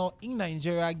governor in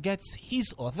Nigeria gets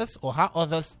his orders or her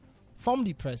orders from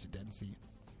the presidency.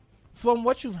 From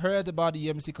what you've heard about the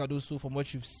Yemisi Cardoso, from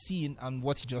what you've seen and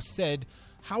what he just said,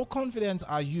 how confident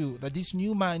are you that this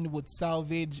new man would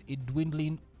salvage a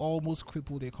dwindling, almost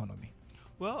crippled economy?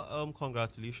 Well,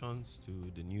 congratulations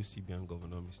to the new CBN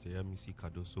governor, Mr. Yemisi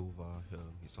Cardoso, over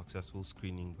his successful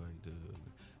screening by the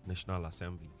National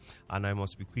Assembly. And I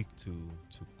must be quick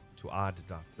to add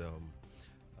that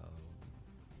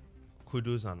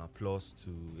kudos and applause to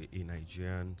a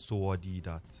Nigerian so worthy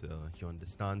that he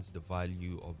understands the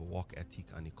value of a work ethic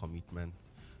and a commitment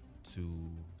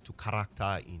to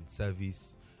character in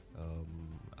service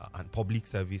and public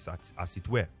service, as it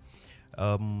were.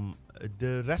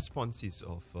 The responses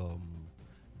of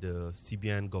the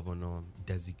CBN governor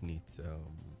designate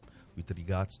with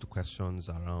regards to questions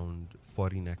around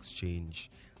foreign exchange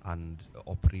and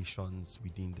operations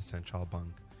within the central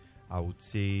bank, I would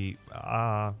say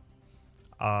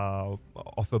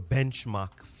of a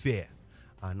benchmark fair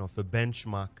and of a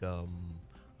benchmark,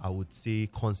 I would say,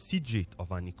 considerate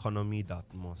of an economy that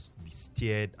must be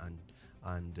steered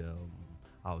and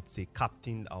I would say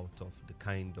captained out of the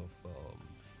kind of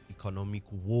economic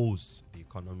woes the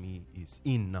economy is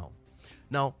in now.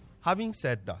 Now, having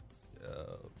said that,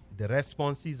 the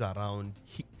responses around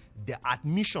the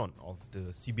admission of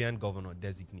the CBN governor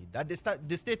designate that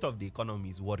the state of the economy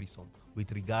is worrisome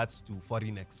with regards to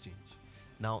foreign exchange.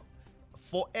 Now,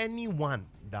 for anyone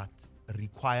that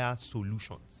requires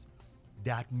solutions,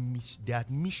 the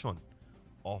admission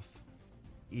of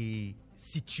a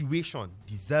situation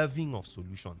deserving of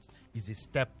solutions is a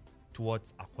step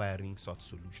towards acquiring such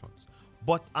solutions.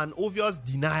 But an obvious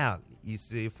denial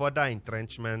is a further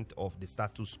entrenchment of the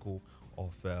status quo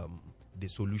of the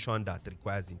solution that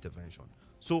requires intervention.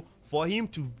 So for him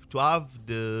to have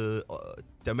the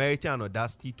temerity and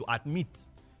audacity to admit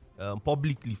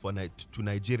publicly to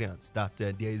Nigerians that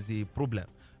there is a problem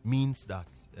means that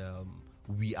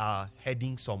we are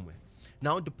heading somewhere.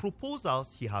 Now, the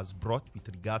proposals he has brought with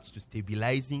regards to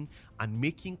stabilizing and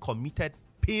making committed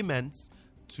payments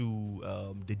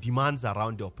to the demands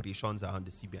around the operations around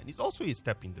the CBN is also a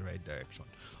step in the right direction.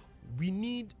 We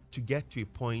need to get to a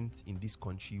point in this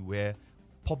country where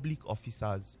public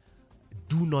officers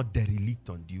do not derelict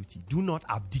on duty, do not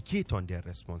abdicate on their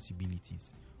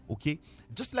responsibilities Okay,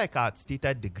 just like I had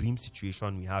stated, the grim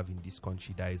situation we have in this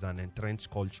country, there is an entrenched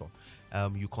culture.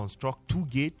 You construct 2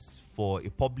 gates for a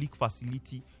public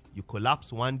facility, you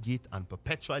collapse 1 gate and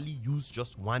perpetually use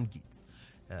just 1 gate,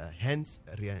 hence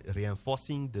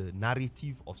reinforcing the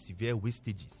narrative of severe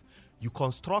wastages. You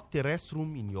construct a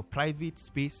restroom in your private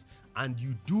space and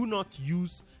you do not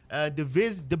use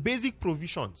the basic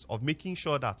provisions of making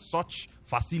sure that such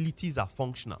facilities are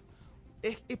functional.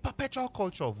 A perpetual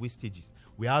culture of wastages.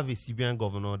 We have a CBN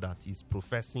governor that is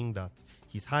professing that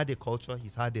he's had a culture,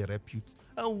 he's had a repute,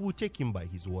 and we'll take him by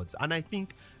his words. And I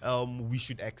think we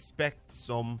should expect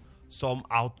some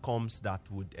outcomes that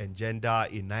would engender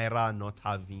a naira not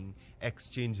having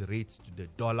exchange rates to the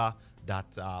dollar that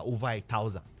are over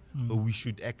 1,000. We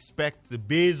should expect,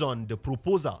 based on the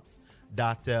proposals,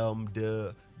 that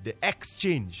the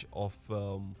exchange of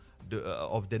the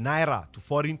naira to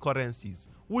foreign currencies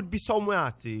would be somewhere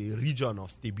at a region of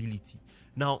stability.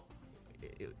 Now,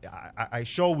 I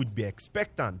sure would be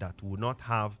expectant that we will not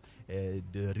have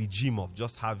the regime of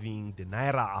just having the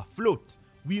naira afloat.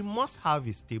 We must have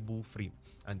a stable frame,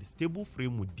 and the stable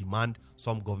frame would demand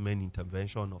some government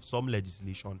intervention of some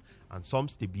legislation and some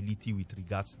stability with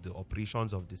regards to the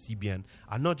operations of the CBN,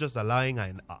 and not just allowing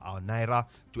our naira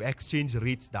to exchange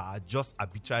rates that are just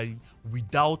arbitrary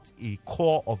without a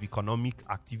core of economic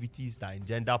activities that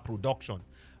engender production.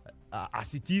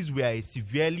 As it is, we are a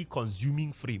severely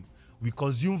consuming frame. We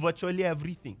consume virtually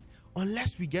everything.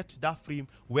 Unless we get to that frame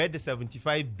where the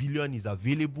 75 billion is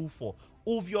available for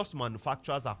obvious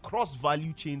manufacturers across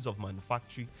value chains of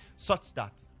manufacturing, such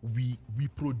that we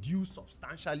produce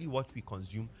substantially what we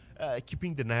consume,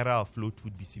 keeping the naira afloat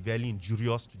would be severely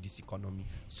injurious to this economy,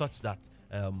 such that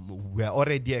we're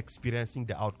already experiencing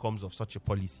the outcomes of such a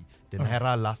policy. The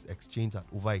naira last exchanged at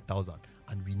over 1,000,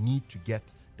 and we need to get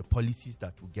the policies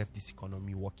that will get this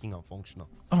economy working and functional.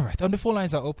 All right. And the phone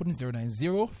lines are open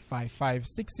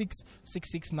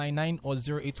 090-5566-6699 or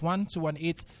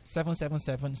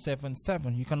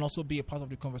 081-218-77777. You can also be a part of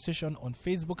the conversation on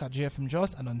Facebook at JFM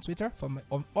Jos and on Twitter,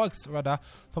 on X rather,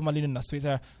 formerly known as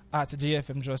Twitter, at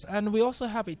JFM Jos. And we also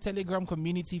have a Telegram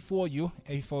community for you,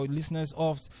 for listeners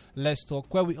of Let's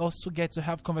Talk, where we also get to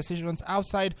have conversations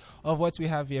outside of what we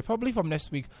have here. Probably from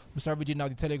next week, we'll start reading out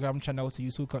the Telegram channel to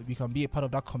you so we can be a part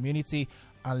of that community,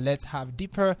 and let's have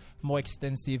deeper, more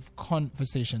extensive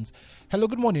conversations. Hello,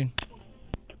 good morning.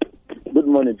 Good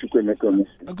morning, Chukwemeka.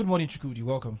 Good morning, Chukwudi.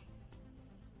 Welcome.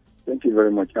 Thank you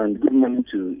very much, and good morning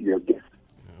to your guest.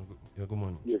 Good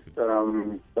morning. Yes,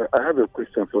 I have a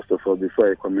question first of all before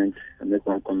I comment and make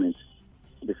one comment.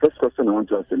 The first question I want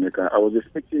to ask Emeka, I was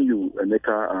expecting you,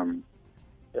 Emeka,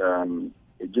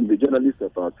 the journalist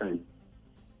of our time,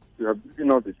 to have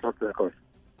given us the track record,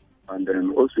 and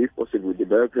also, if possible, the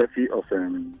biography of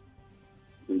the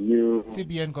new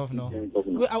CBN governor.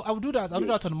 Well, I'll do that. I'll do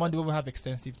that on Monday when we have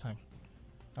extensive time.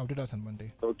 I'll do that on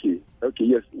Monday. Okay,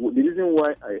 yes. Well, the reason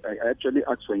why I actually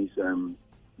asked for his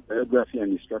biography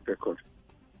and his track record,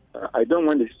 I don't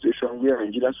want the situation where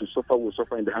Nigerians will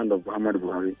suffer in the hand of Muhammad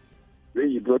Buhari, where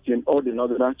he brought in all the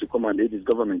Northerners to come and aid his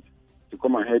government, to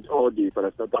come and head all the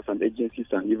parastatals and agencies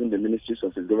and even the ministries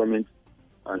of his government,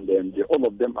 and all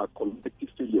of them are collective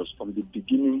failures from the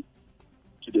beginning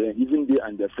to the end. Even they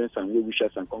and their friends and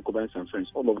well-wishers and concubines and friends,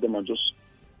 all of them are just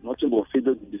nothing but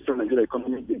failures. They destroy Nigerian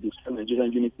economy, they destroy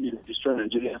Nigerian unity, they destroy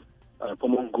Nigerian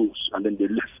common goals, and then they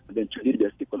left. And then today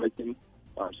they're still collecting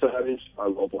salaries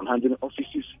of 100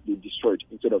 offices they destroyed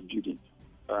instead of building.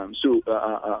 So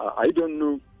I don't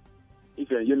know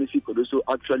if UNC could also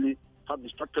actually have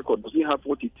this track record. Does he have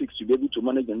what it takes to be able to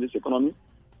manage in this economy?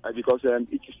 Because it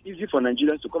is easy for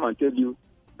Nigerians to come and tell you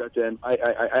that I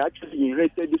actually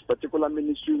inherited this particular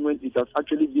ministry when it has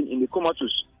actually been in the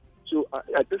comatose. So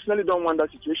I personally don't want that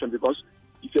situation, because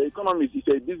if you're an economist, if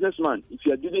you're a businessman, if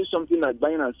you're doing something like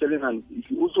buying and selling, and if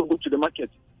you also go to the market,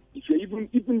 if you're even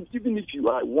if you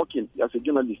are working as a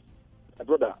journalist, my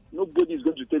brother, nobody is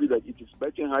going to tell you that it is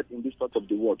biting hard in this part of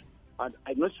the world. And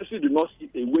I necessarily do not see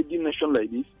a wedding nation like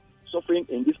this suffering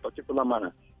in this particular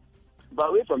manner. But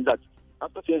away from that,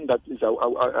 after saying that, please, I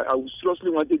seriously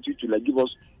wanted you to give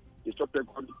us a track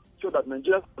record so that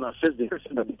Nigerians can assess the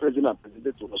question that the president has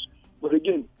presented to us. But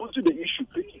again, onto the issue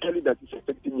critically that is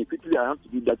affecting me, quickly I have to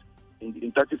do that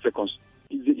in 30 seconds,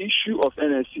 is the issue of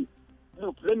NSC.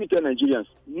 Look, let me tell Nigerians,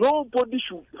 nobody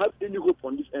should have any hope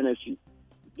on this NSC.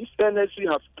 This NSC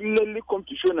have clearly come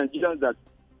to show Nigerians that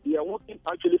they are working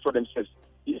actually for themselves.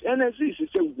 If NSC is the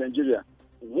same with Nigeria,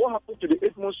 what happened to the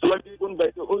 8 months salary owned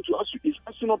by the O2ASU? Is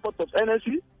ASU not part of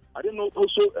NSC? I don't know,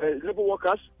 also labor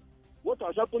workers. What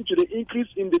has happened to the increase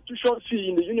in the tuition fee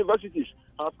in the universities?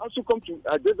 Have ASU come to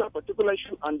address that particular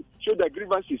issue and show their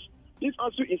grievances? This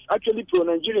also is actually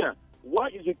pro-Nigeria. Why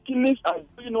is the killings are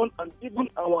going on, and even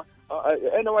our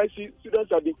NYC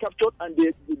students have been captured and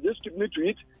they distribute to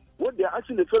it? What they are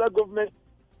asking the federal government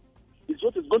is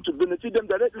what is going to benefit them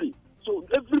directly. So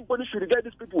everybody should regard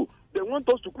these people. They want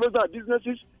us to close our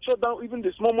businesses, shut down even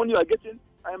the small money you are getting.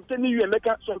 I am telling you,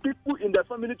 Emeka, some people in their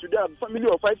family today have a family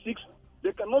of 5, 6.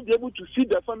 They cannot be able to feed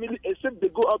their family except they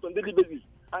go out on daily basis.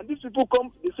 And these people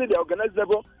come, they say they are organized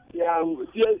level, they are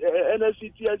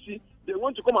NSC, TIC. They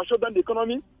want to come and shut down the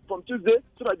economy from Tuesday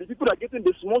so that the people are getting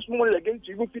the small money they're getting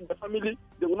to even feed their family,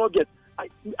 they will not get. I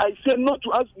say no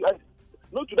to us.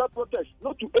 No to that protest,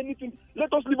 not to anything.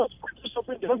 Let us leave us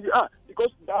suffering the way we are,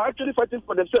 because they are actually fighting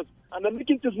for themselves and they're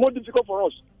making things more difficult for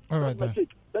us. All right, then.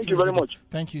 Thank you very much.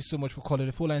 Thank you so much for calling.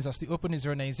 The phone lines are still open.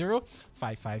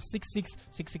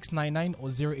 090-5566-6699 or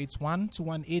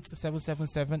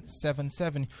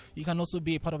 081-218-77777. You can also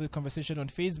be a part of the conversation on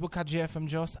Facebook at GFM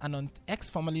Jos and on X,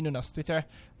 formerly known as Twitter,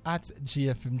 at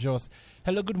GFM Jos.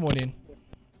 Hello, good morning.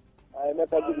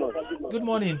 Good morning. Good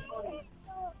morning.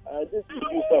 This is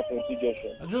Joseph from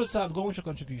Suggestion. Joseph, go with your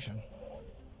contribution.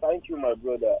 Thank you, my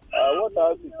brother. What I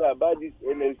have to say about this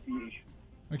NLC issue.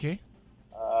 Okay.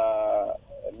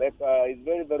 It's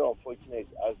very, very unfortunate,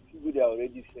 as people have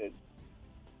already said.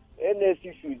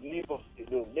 NLC should leave us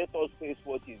alone. Let us face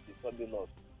what is disturbing us.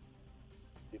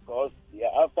 Because they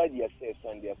are after themselves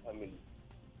and their family.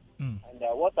 And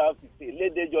what I have to say,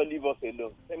 let them just leave us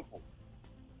alone. Simple.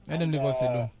 Let them leave us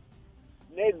alone.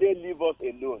 Let them leave us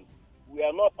alone. We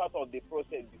are not part of the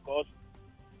process because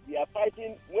we are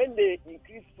fighting. When they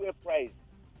increase fuel price,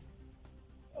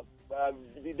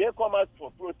 did they come out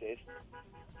for protest?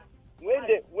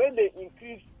 When they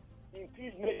increase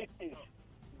many things,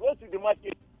 go to the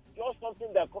market, just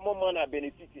something that common man are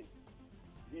benefiting.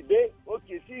 Did they?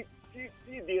 Okay, see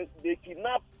they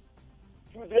kidnap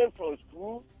children from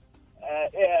school,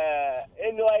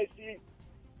 NYC,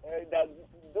 that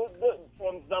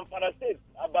from Zamfara State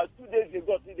about 3 days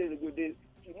ago, they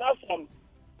kidnapped some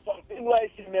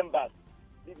NYC members.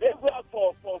 Did they go out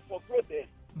for protest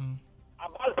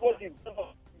about what is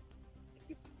done?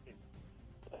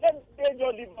 Let them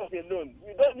just leave us alone.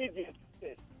 We don't need this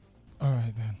protest. All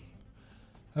right, then.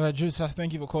 All right, Joseph,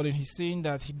 thank you for calling. He's saying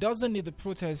that he doesn't need the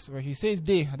protest, or he says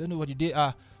they. I don't know what the they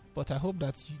are, but I hope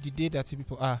that the day that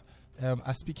people are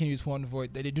speaking with one voice,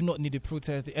 that they do not need the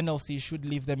protest. The NLC should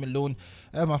leave them alone.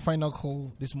 Our final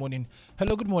call this morning.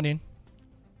 Hello, good morning.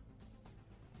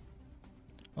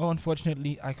 Oh,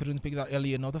 unfortunately, I couldn't pick that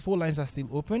earlier. Now, the phone lines are still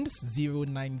open.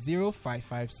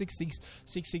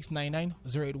 090-5566-6699,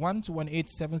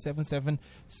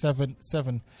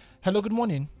 081-218-77777. Hello, good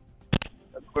morning.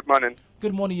 Good morning.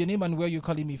 Good morning. Your name and where you're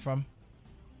calling me from?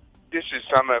 This is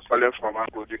Samuel calling from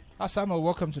Agodi. Samuel,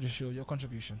 welcome to the show. Your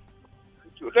contribution.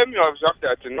 So let me observe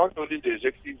that not only the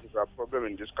executive is a problem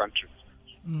in this country.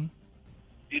 The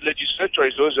legislature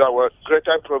is also our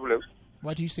greater problem.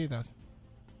 Why do you say that?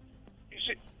 You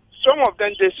see, some of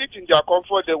them, they sit in their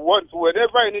comfort. They want,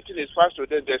 whenever anything is passed to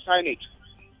them, they sign it.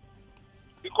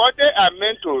 Because they are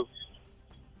meant to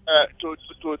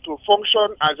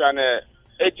function as an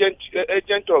agent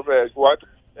of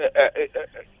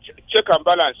check and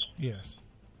balance. Yes.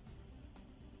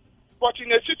 But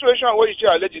in a situation where you see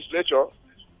our legislature,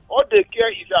 all they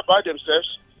care is about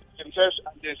themselves and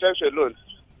themselves alone.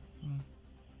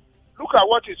 Look at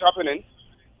what is happening.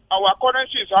 Our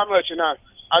currency is how much now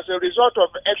as a result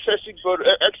of excess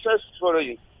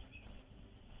borrowing.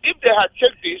 If they had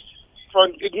checked this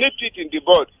from ignited in the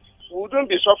board, we wouldn't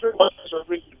be suffering what we're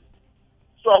suffering.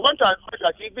 So I want to advise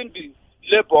that even the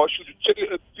Labour should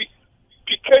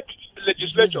picket the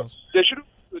legislature. They shouldn't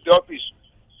go to the office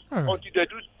until they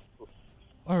do.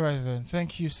 All right, then.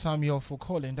 Thank you, Samuel, for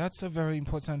calling. That's a very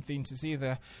important thing to say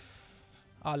there.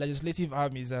 Our legislative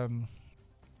arm is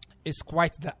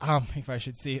quite the arm, if I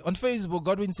should say. On Facebook,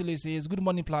 Godwin Sile says, "Good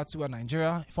morning, Plateau and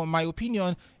Nigeria. For my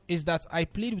opinion is that I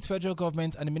plead with federal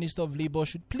government and the Minister of Labour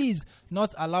should please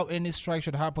not allow any strike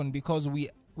should happen because we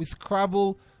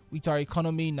scrabble with our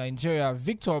economy in Nigeria."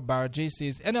 Victor Barajay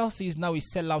says, "NLC is now a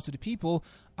sellout to the people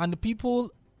and the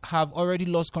people have already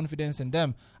lost confidence in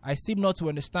them. I seem not to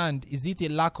understand. Is it a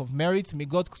lack of merit? May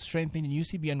God strengthen the new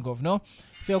CBN governor."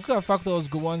 Felka Factors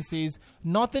Gowon says,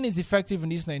 "Nothing is effective in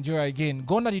this Nigeria again.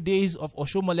 Gone are the days of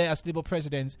Oshomole as Labour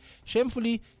president.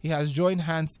 Shamefully, he has joined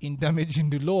hands in damaging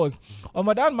the laws."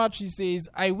 Omadan Machi says,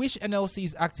 "I wish NLC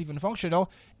is active and functional.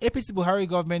 APC Buhari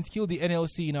government killed the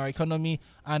NLC in our economy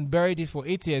and buried it for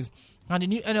 8 years. And the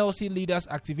new NLC leaders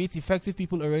activate effective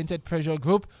people-oriented pressure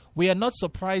group. We are not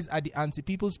surprised at the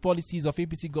anti-people's policies of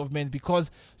APC government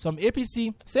because same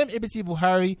APC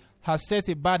Buhari has set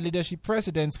a bad leadership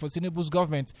precedent for Tinubu's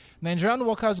government. Nigerian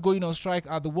workers going on strike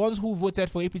are the ones who voted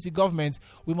for APC government.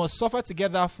 We must suffer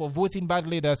together for voting bad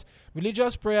leaders.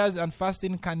 Religious prayers and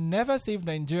fasting can never save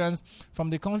Nigerians from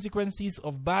the consequences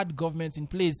of bad government in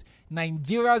place.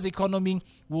 Nigeria's economy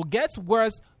will get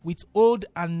worse with old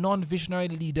and non-visionary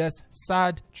leaders.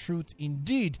 Sad truth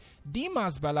indeed.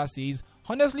 Dimas Bala says,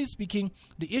 honestly speaking,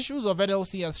 the issues of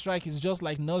NLC and strike is just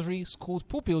like nursery school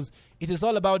pupils. It is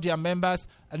all about their members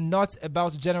and not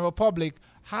about general public.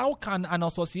 How can an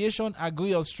association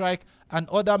agree on strike and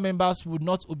other members would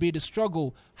not obey the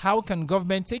struggle? How can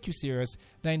government take you serious?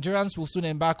 Nigerians will soon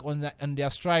embark on their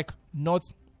strike, not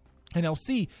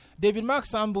NLC. David Mark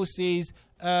Sambo says,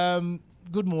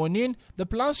 good morning. The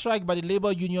planned strike by the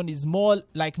labor union is more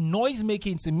like noise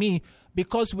making to me,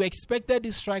 because we expected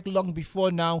this strike long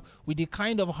before now. With the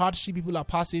kind of hardship people are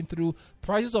passing through,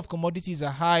 prices of commodities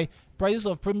are high, prices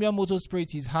of premium motor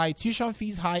spirit is high, tuition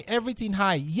fees high, everything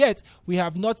high. Yet we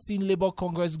have not seen Labour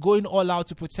Congress going all out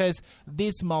to protest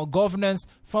this malgovernance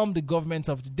from the government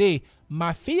of the day.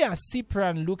 Mafia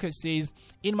Cyprian Lucas says,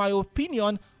 in my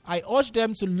opinion, I urge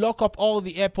them to lock up all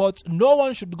the airports. No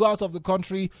one should go out of the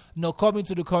country nor come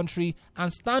into the country,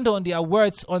 and stand on their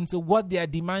words until what they are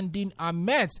demanding are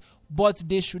met. But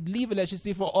they should leave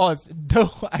electricity for us.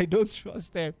 No, I don't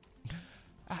trust them.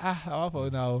 How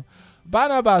about now?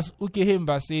 Barnabas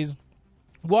Ukehimba says,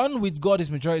 one with God is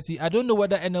majority. I don't know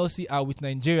whether NLC are with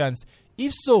Nigerians.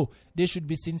 If so, they should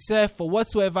be sincere for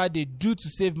whatsoever they do to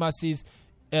save masses.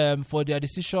 For their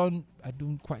decision, I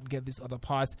don't quite get this other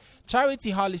part.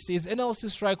 Charity Harley says NLC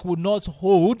strike will not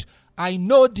hold. I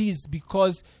know this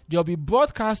because they'll be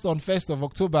broadcast on 1st of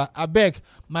October. I beg,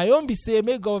 my own be say,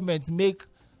 may government make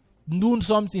noon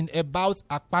something about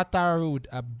Akpata Road.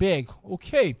 I beg.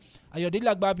 Okay.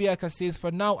 Ayodele Agbabiaka says,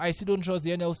 for now, I still don't trust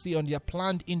the NLC on their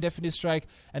planned indefinite strike.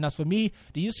 And as for me,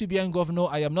 the UCBN governor,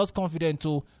 I am not confident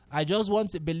too. I just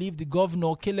want to believe the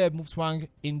governor, Caleb Mutfwang,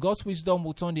 in God's wisdom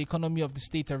will turn the economy of the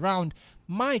state around.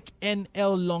 Mike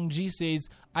N.L. Longji says,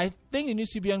 I think the new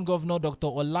CBN governor, Dr.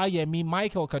 Olayemi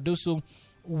Michael Kadoso,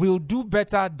 will do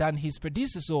better than his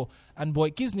predecessor. And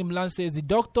Boykis Nimlan says, the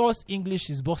doctor's English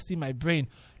is busting my brain.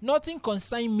 Nothing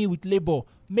concern me with labor.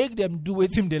 Make them do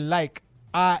what they like.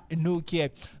 I no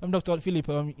care. I'm Dr. Philip.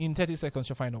 In 30 seconds,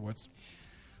 your final words.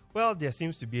 Well, there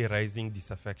seems to be a rising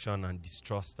disaffection and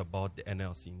distrust about the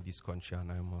NLC in this country, and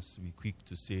I must be quick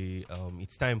to say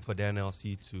it's time for the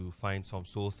NLC to find some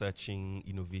soul-searching,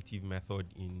 innovative method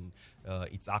in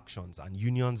its actions, and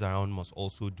unions around must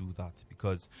also do that,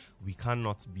 because we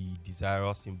cannot be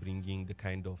desirous in bringing the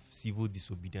kind of civil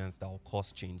disobedience that will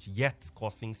cause change, yet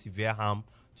causing severe harm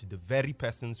to the very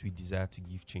persons we desire to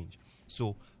give change.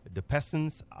 So the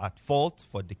persons at fault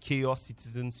for the chaos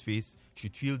citizens face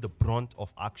should feel the brunt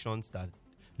of actions that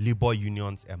labor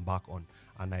unions embark on.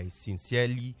 And I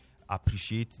sincerely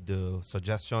appreciate the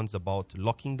suggestions about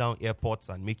locking down airports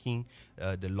and making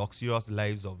the luxurious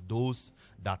lives of those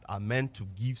that are meant to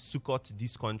give succor to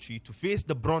this country to face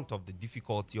the brunt of the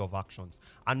difficulty of actions,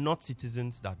 and not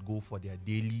citizens that go for their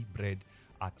daily bread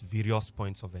at various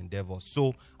points of endeavor.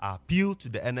 So I appeal to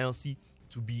the NLC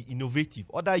to be innovative.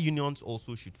 Other unions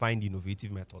also should find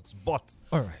innovative methods. But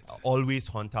always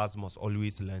hunters must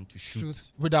always learn to shoot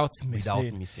without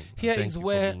missing. Here Thank is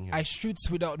where I shoot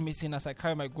without missing as I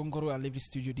carry my gongoro and leave the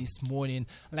studio this morning.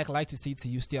 Like I like to say to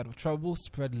you, stay out of trouble,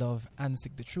 spread love, and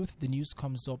seek the truth. The news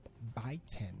comes up by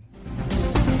 10.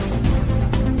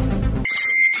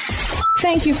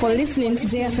 Thank you for listening to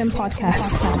JFM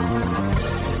Podcast.